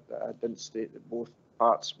that out, that I didn't state that both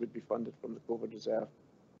parts would be funded from the COVID reserve.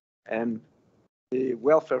 The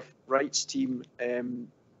Welfare Rights Team,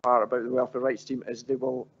 part about the Welfare Rights Team is they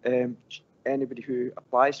will, anybody who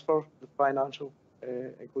applies for the Financial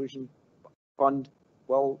Inclusion Fund,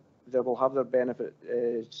 they will have their benefit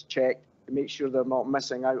checked to make sure they're not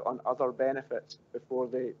missing out on other benefits before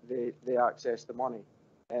they access the money.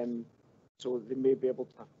 So they may be able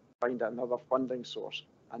to find another funding source,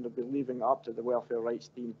 and they'll be leaving it up to the Welfare Rights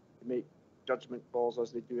Team to make judgment calls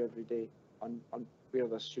as they do every day on where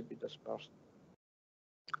this should be dispersed.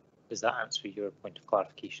 Does that answer your point of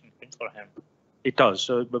clarification, Councillor Ahern? It does.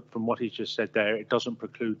 So, but from what he's just said there, it doesn't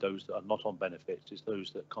preclude those that are not on benefits. It's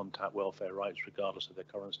those that contact welfare rights regardless of their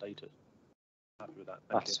current status. Happy with that.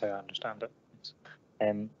 That's how I understand it.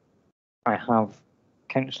 I have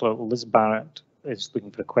Councillor Liz Barrett is looking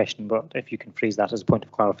for a question, but if you can phrase that as a point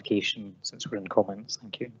of clarification since we're in comments,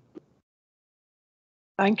 thank you.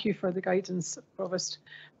 Thank you for the guidance, Provost.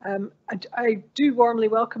 I do warmly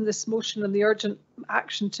welcome this motion and the urgent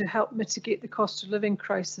action to help mitigate the cost of living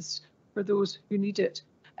crisis for those who need it.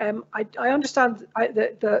 I understand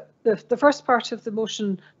the first part of the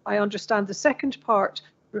motion. I understand the second part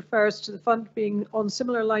refers to the fund being on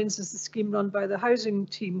similar lines as the scheme run by the housing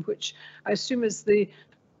team, which I assume is the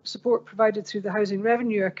support provided through the housing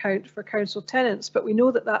revenue account for council tenants, but we know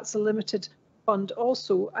that that's a limited fund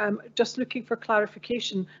also. Just looking for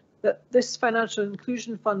clarification that this financial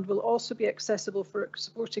inclusion fund will also be accessible for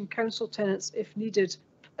supporting council tenants if needed,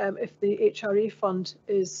 if the HRA fund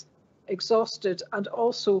is exhausted, and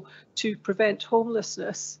also to prevent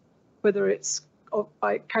homelessness, whether it's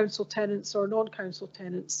by council tenants or non-council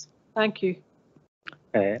tenants. Thank you.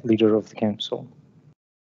 Leader of the council.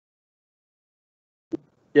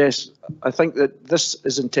 Yes, I think that this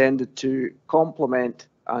is intended to complement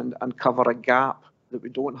and cover a gap that we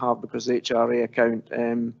don't have because the HRA account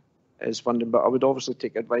is funding. But I would obviously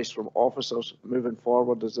take advice from officers moving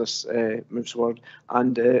forward as this moves forward.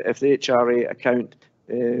 And if the HRA account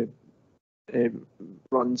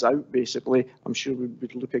runs out, basically, I'm sure we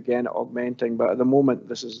would look again at augmenting. But at the moment,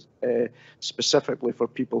 this is specifically for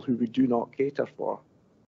people who we do not cater for.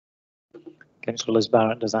 Councillor Liz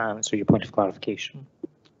Barrett, does that answer your point of clarification?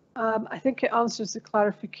 I think it answers the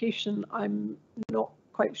clarification. I'm not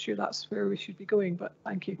quite sure that's where we should be going, but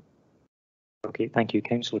thank you. Okay, thank you.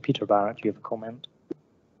 Councillor Peter Barrett, do you have a comment?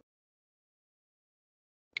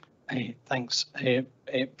 Thanks,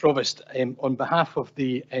 Provost. On behalf of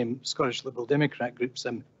the Scottish Liberal Democrat groups,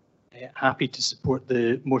 I'm happy to support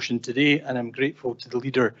the motion today, and I'm grateful to the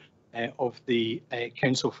leader of the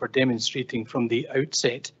council for demonstrating from the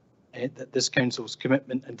outset that this council's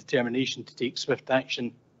commitment and determination to take swift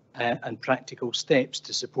action and practical steps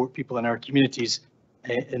to support people in our communities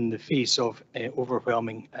in the face of an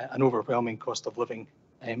overwhelming cost of living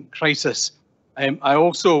crisis. I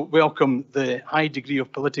also welcome the high degree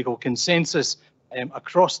of political consensus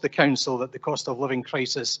across the council that the cost of living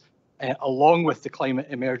crisis, along with the climate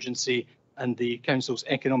emergency and the council's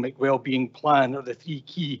economic wellbeing plan, are the three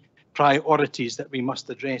key priorities that we must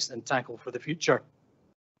address and tackle for the future.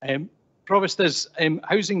 Provost, as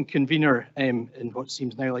housing convener in what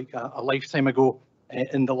seems now like a lifetime ago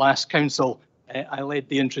in the last council, I led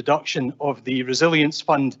the introduction of the Resilience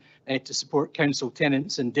Fund to support council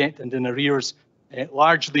tenants in debt and in arrears,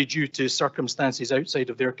 largely due to circumstances outside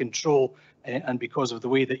of their control and because of the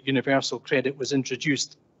way that universal credit was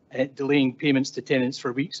introduced, delaying payments to tenants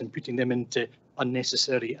for weeks and putting them into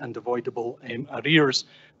unnecessary and avoidable arrears.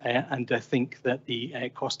 And I think that the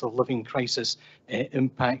cost of living crisis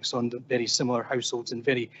impacts on the very similar households in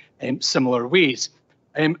very similar ways.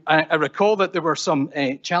 I recall that there were some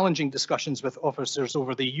challenging discussions with officers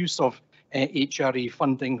over the use of HRA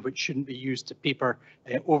funding, which shouldn't be used to paper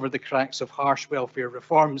over the cracks of harsh welfare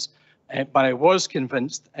reforms. But I was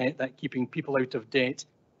convinced that keeping people out of debt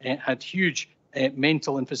had huge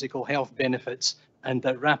mental and physical health benefits, and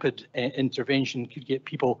that rapid intervention could get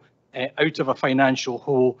people out of a financial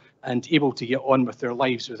hole and able to get on with their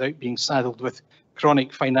lives without being saddled with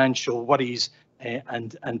chronic financial worries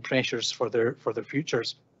and pressures for their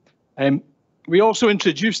futures. We also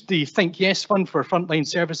introduced the Think Yes Fund for frontline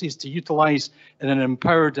services to utilise in an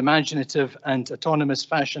empowered, imaginative and autonomous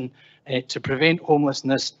fashion to prevent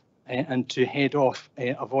homelessness and to head off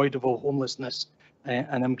avoidable homelessness.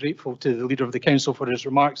 And I'm grateful to the Leader of the Council for his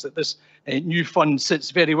remarks that this new fund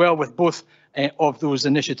sits very well with both of those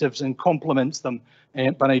initiatives and complements them.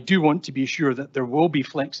 But I do want to be sure that there will be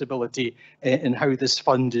flexibility in how this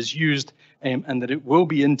fund is used, and that it will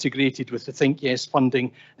be integrated with the Think Yes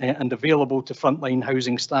funding and available to frontline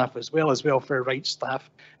housing staff as well as welfare rights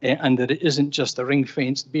staff, and that it isn't just a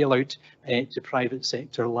ring-fenced bailout to private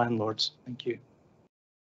sector landlords. Thank you.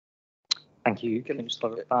 Thank you,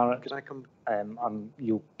 Councillor Barrett. Can I come?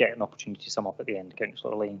 You'll get an opportunity to sum up at the end,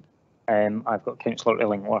 Councillor Lane. I've got Councillor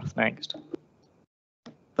Illingworth next.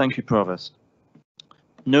 Thank you, Provost.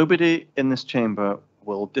 Nobody in this chamber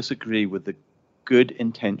will disagree with the good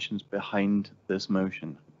intentions behind this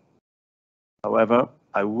motion. However,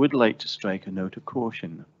 I would like to strike a note of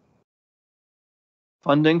caution.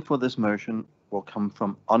 Funding for this motion will come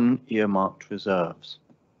from unearmarked reserves.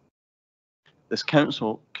 This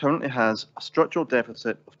council currently has a structural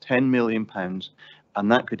deficit of £10 million,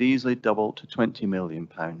 and that could easily double to £20 million.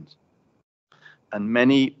 and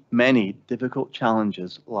many difficult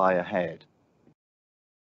challenges lie ahead.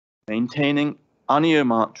 Maintaining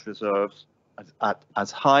unearmarked reserves at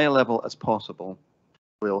as high a level as possible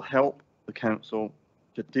will help the Council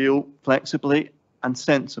to deal flexibly and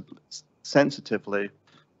sensitively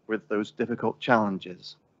with those difficult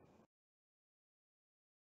challenges.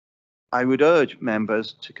 I would urge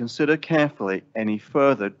members to consider carefully any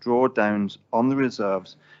further drawdowns on the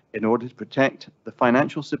reserves in order to protect the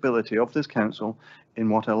financial stability of this Council in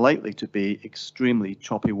what are likely to be extremely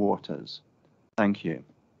choppy waters. Thank you.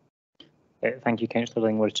 Thank you, Councillor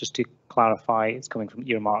Lingworth. Just to clarify, it's coming from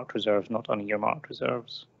earmarked reserves, not unearmarked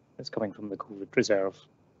reserves. It's coming from the COVID reserve.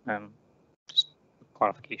 Just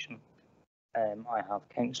clarification. I have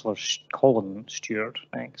Councillor Colin Stewart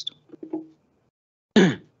next.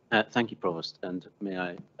 Thank you, Provost, and may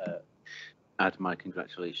I add my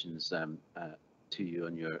congratulations to you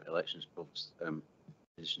on your elections, Provost, in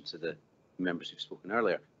addition to the members who've spoken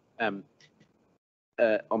earlier. On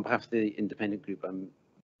behalf of the Independent Group, I'm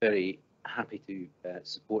very happy to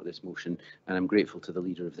support this motion, and I'm grateful to the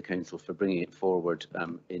Leader of the Council for bringing it forward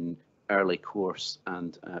in early course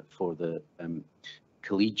and for the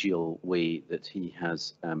collegial way that he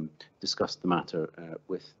has discussed the matter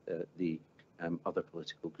with the other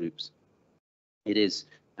political groups. It is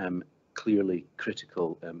clearly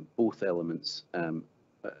critical, both elements, the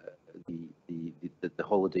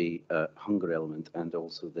holiday hunger element and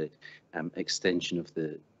also the extension of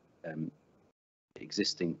the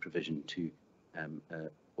existing provision to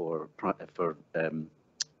for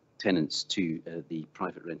tenants to the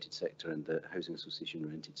private rented sector and the housing association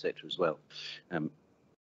rented sector as well.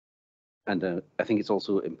 And I think it's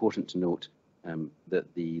also important to note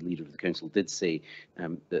that the Leader of the Council did say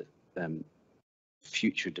that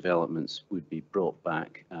future developments would be brought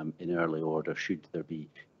back in early order should there be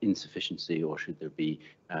insufficiency or should there be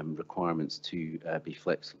requirements to be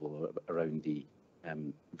flexible around the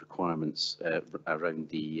requirements around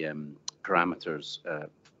the parameters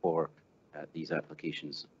for these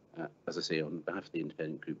applications. As I say, on behalf of the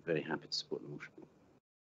Independent Group, very happy to support the motion.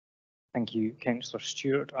 Thank you, Councillor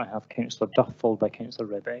Stewart. I have Councillor Duff, followed by Councillor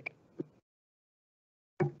Redbeck.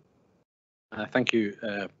 Thank you,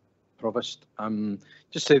 Provost.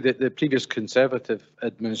 Just say that the previous Conservative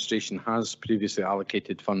administration has previously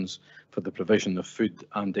allocated funds for the provision of food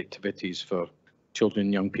and activities for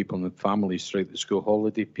children, young people and families throughout the school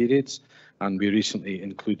holiday periods, and we recently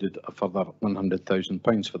included a further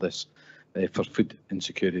 £100,000 for this, for food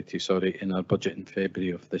insecurity, in our budget in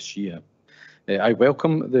February of this year. I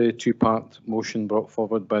welcome the two-part motion brought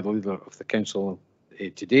forward by the Leader of the Council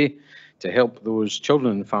today to help those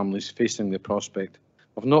children and families facing the prospect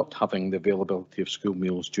of not having the availability of school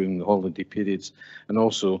meals during the holiday periods, and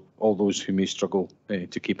also all those who may struggle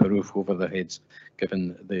to keep a roof over their heads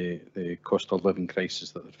given the cost of living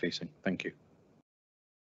crisis that they're facing. Thank you.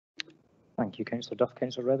 Thank you, Councillor Duff.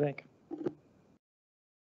 Councillor Redbeck.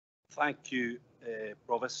 Thank you,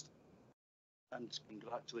 Provost, and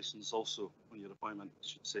congratulations also on your appointment, I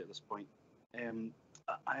should say at this point.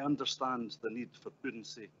 I understand the need for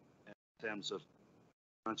prudency in terms of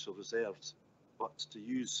financial reserves, but to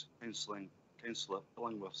use Councillor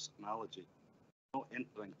Illingworth's analogy, not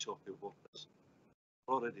entering choppy waters.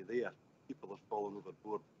 We're already there. People are falling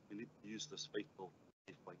overboard. We need to use this vital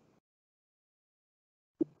lifeline.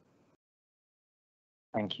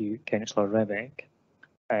 Thank you, Councillor Redbeck.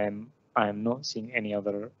 I am not seeing any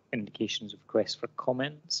other indications of requests for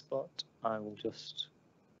comments, but I will just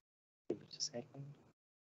give it a second.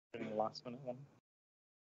 In the last minute one.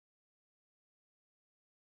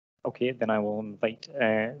 Okay, then I will invite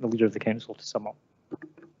the Leader of the Council to sum up.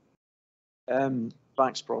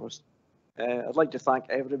 Thanks, Provost. I'd like to thank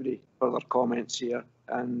everybody for their comments here,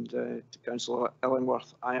 and to Councillor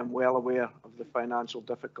Illingworth, I am well aware of the financial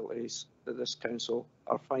difficulties that this Council,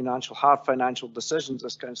 hard financial decisions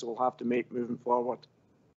this Council will have to make moving forward.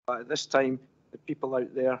 But at this time, the people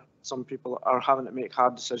out there, some people are having to make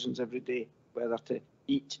hard decisions every day, whether to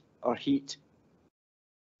eat or heat,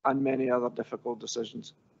 and many other difficult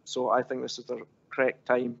decisions. So I think this is the correct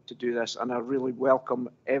time to do this, and I really welcome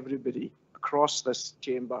everybody across this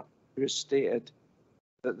chamber who has stated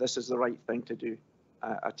that this is the right thing to do.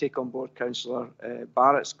 I take on board Councillor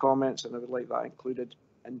Barrett's comments, and I would like that included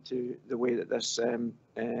into the way that this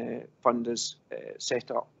fund is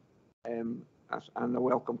set up. And I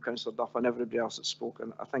welcome Councillor Duff and everybody else that's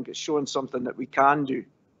spoken. I think it's showing something that we can do,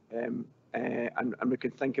 and we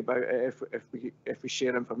can think about it if we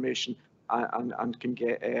share information and can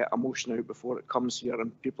get a motion out before it comes here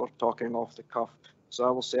and people are talking off the cuff. So I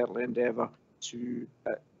will certainly endeavour to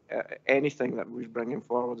anything that we're bringing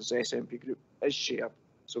forward as SNP Group is shared.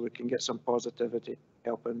 so we can get some positivity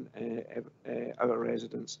helping our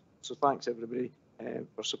residents. So thanks everybody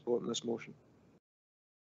for supporting this motion.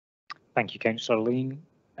 Thank you, Councillor Lane.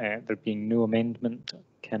 There being no amendment,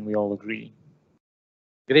 can we all agree?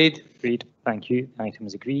 Agreed. Agreed. Thank you. The item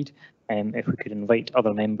is agreed. If we could invite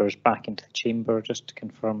other members back into the chamber just to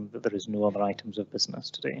confirm that there is no other items of business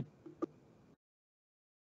today.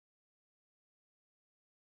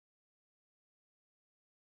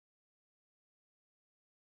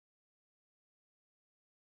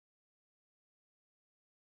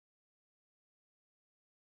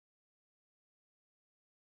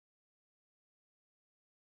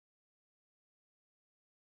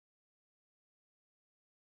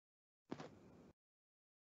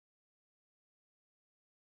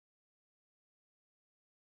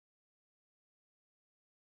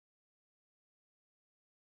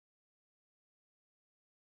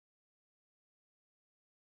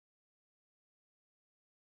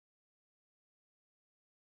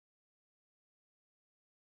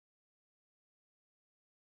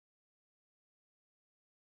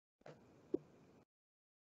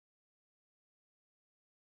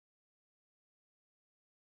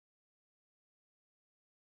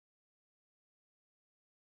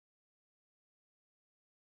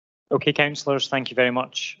 Okay, councillors, thank you very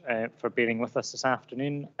much for bearing with us this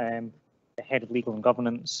afternoon. The Head of Legal and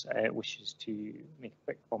Governance wishes to make a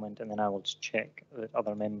quick comment, and then I will just check that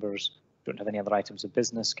other members don't have any other items of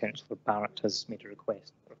business. Councillor Barrett has made a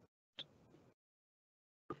request.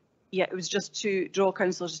 Yeah, it was just to draw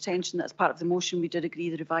councillors' attention that as part of the motion we did agree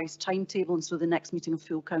the revised timetable, and so the next meeting of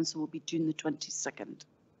full council will be June the 22nd,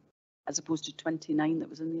 as opposed to 29 that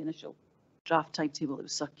was in the initial draft timetable that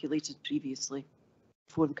was circulated previously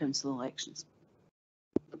before the council elections.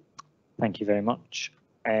 Thank you very much.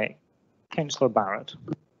 Councillor Barrett.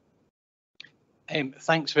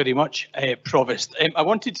 Thanks very much, Provost. I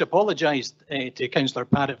wanted to apologise to Councillor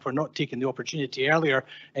Barrett for not taking the opportunity earlier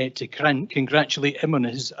to congratulate him on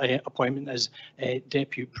his appointment as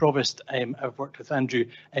Deputy Provost. I've worked with Andrew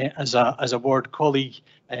as a ward colleague,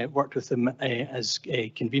 worked with him as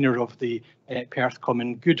convener of the Perth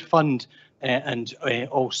Common Good Fund, and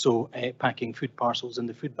also packing food parcels in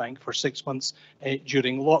the food bank for 6 months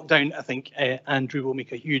during lockdown. I think Andrew will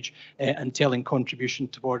make a huge and telling contribution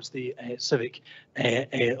towards the civic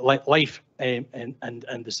life and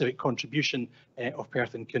the civic contribution of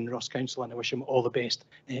Perth and Kinross Council, and I wish him all the best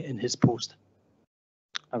in his post.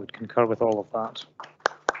 I would concur with all of that.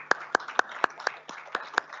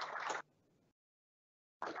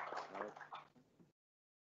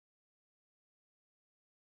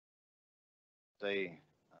 The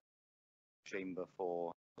chamber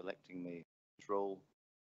for electing me this role.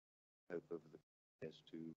 I hope over the years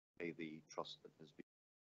to pay the trust that has been.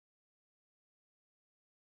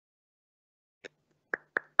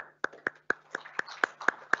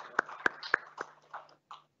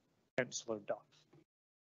 Councillor Duff.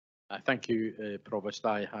 Thank you, Provost.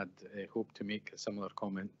 I had hoped to make a similar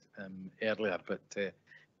comment earlier, but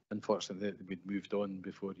unfortunately we'd moved on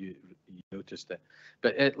before you noticed it.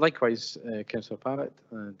 But likewise, Councillor Barrett,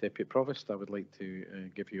 Deputy Provost, I would like to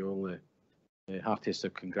give you all the heartiest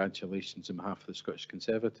of congratulations on behalf of the Scottish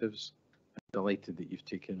Conservatives. I'm delighted that you've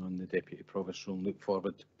taken on the Deputy Provost role and look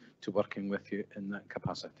forward to working with you in that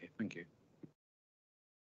capacity. Thank you.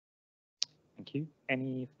 Thank you.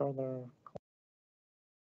 Any further?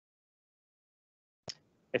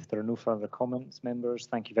 If there are no further comments, members,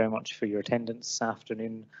 thank you very much for your attendance this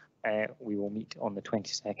afternoon. We will meet on the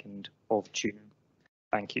 22nd of June.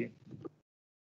 Thank you.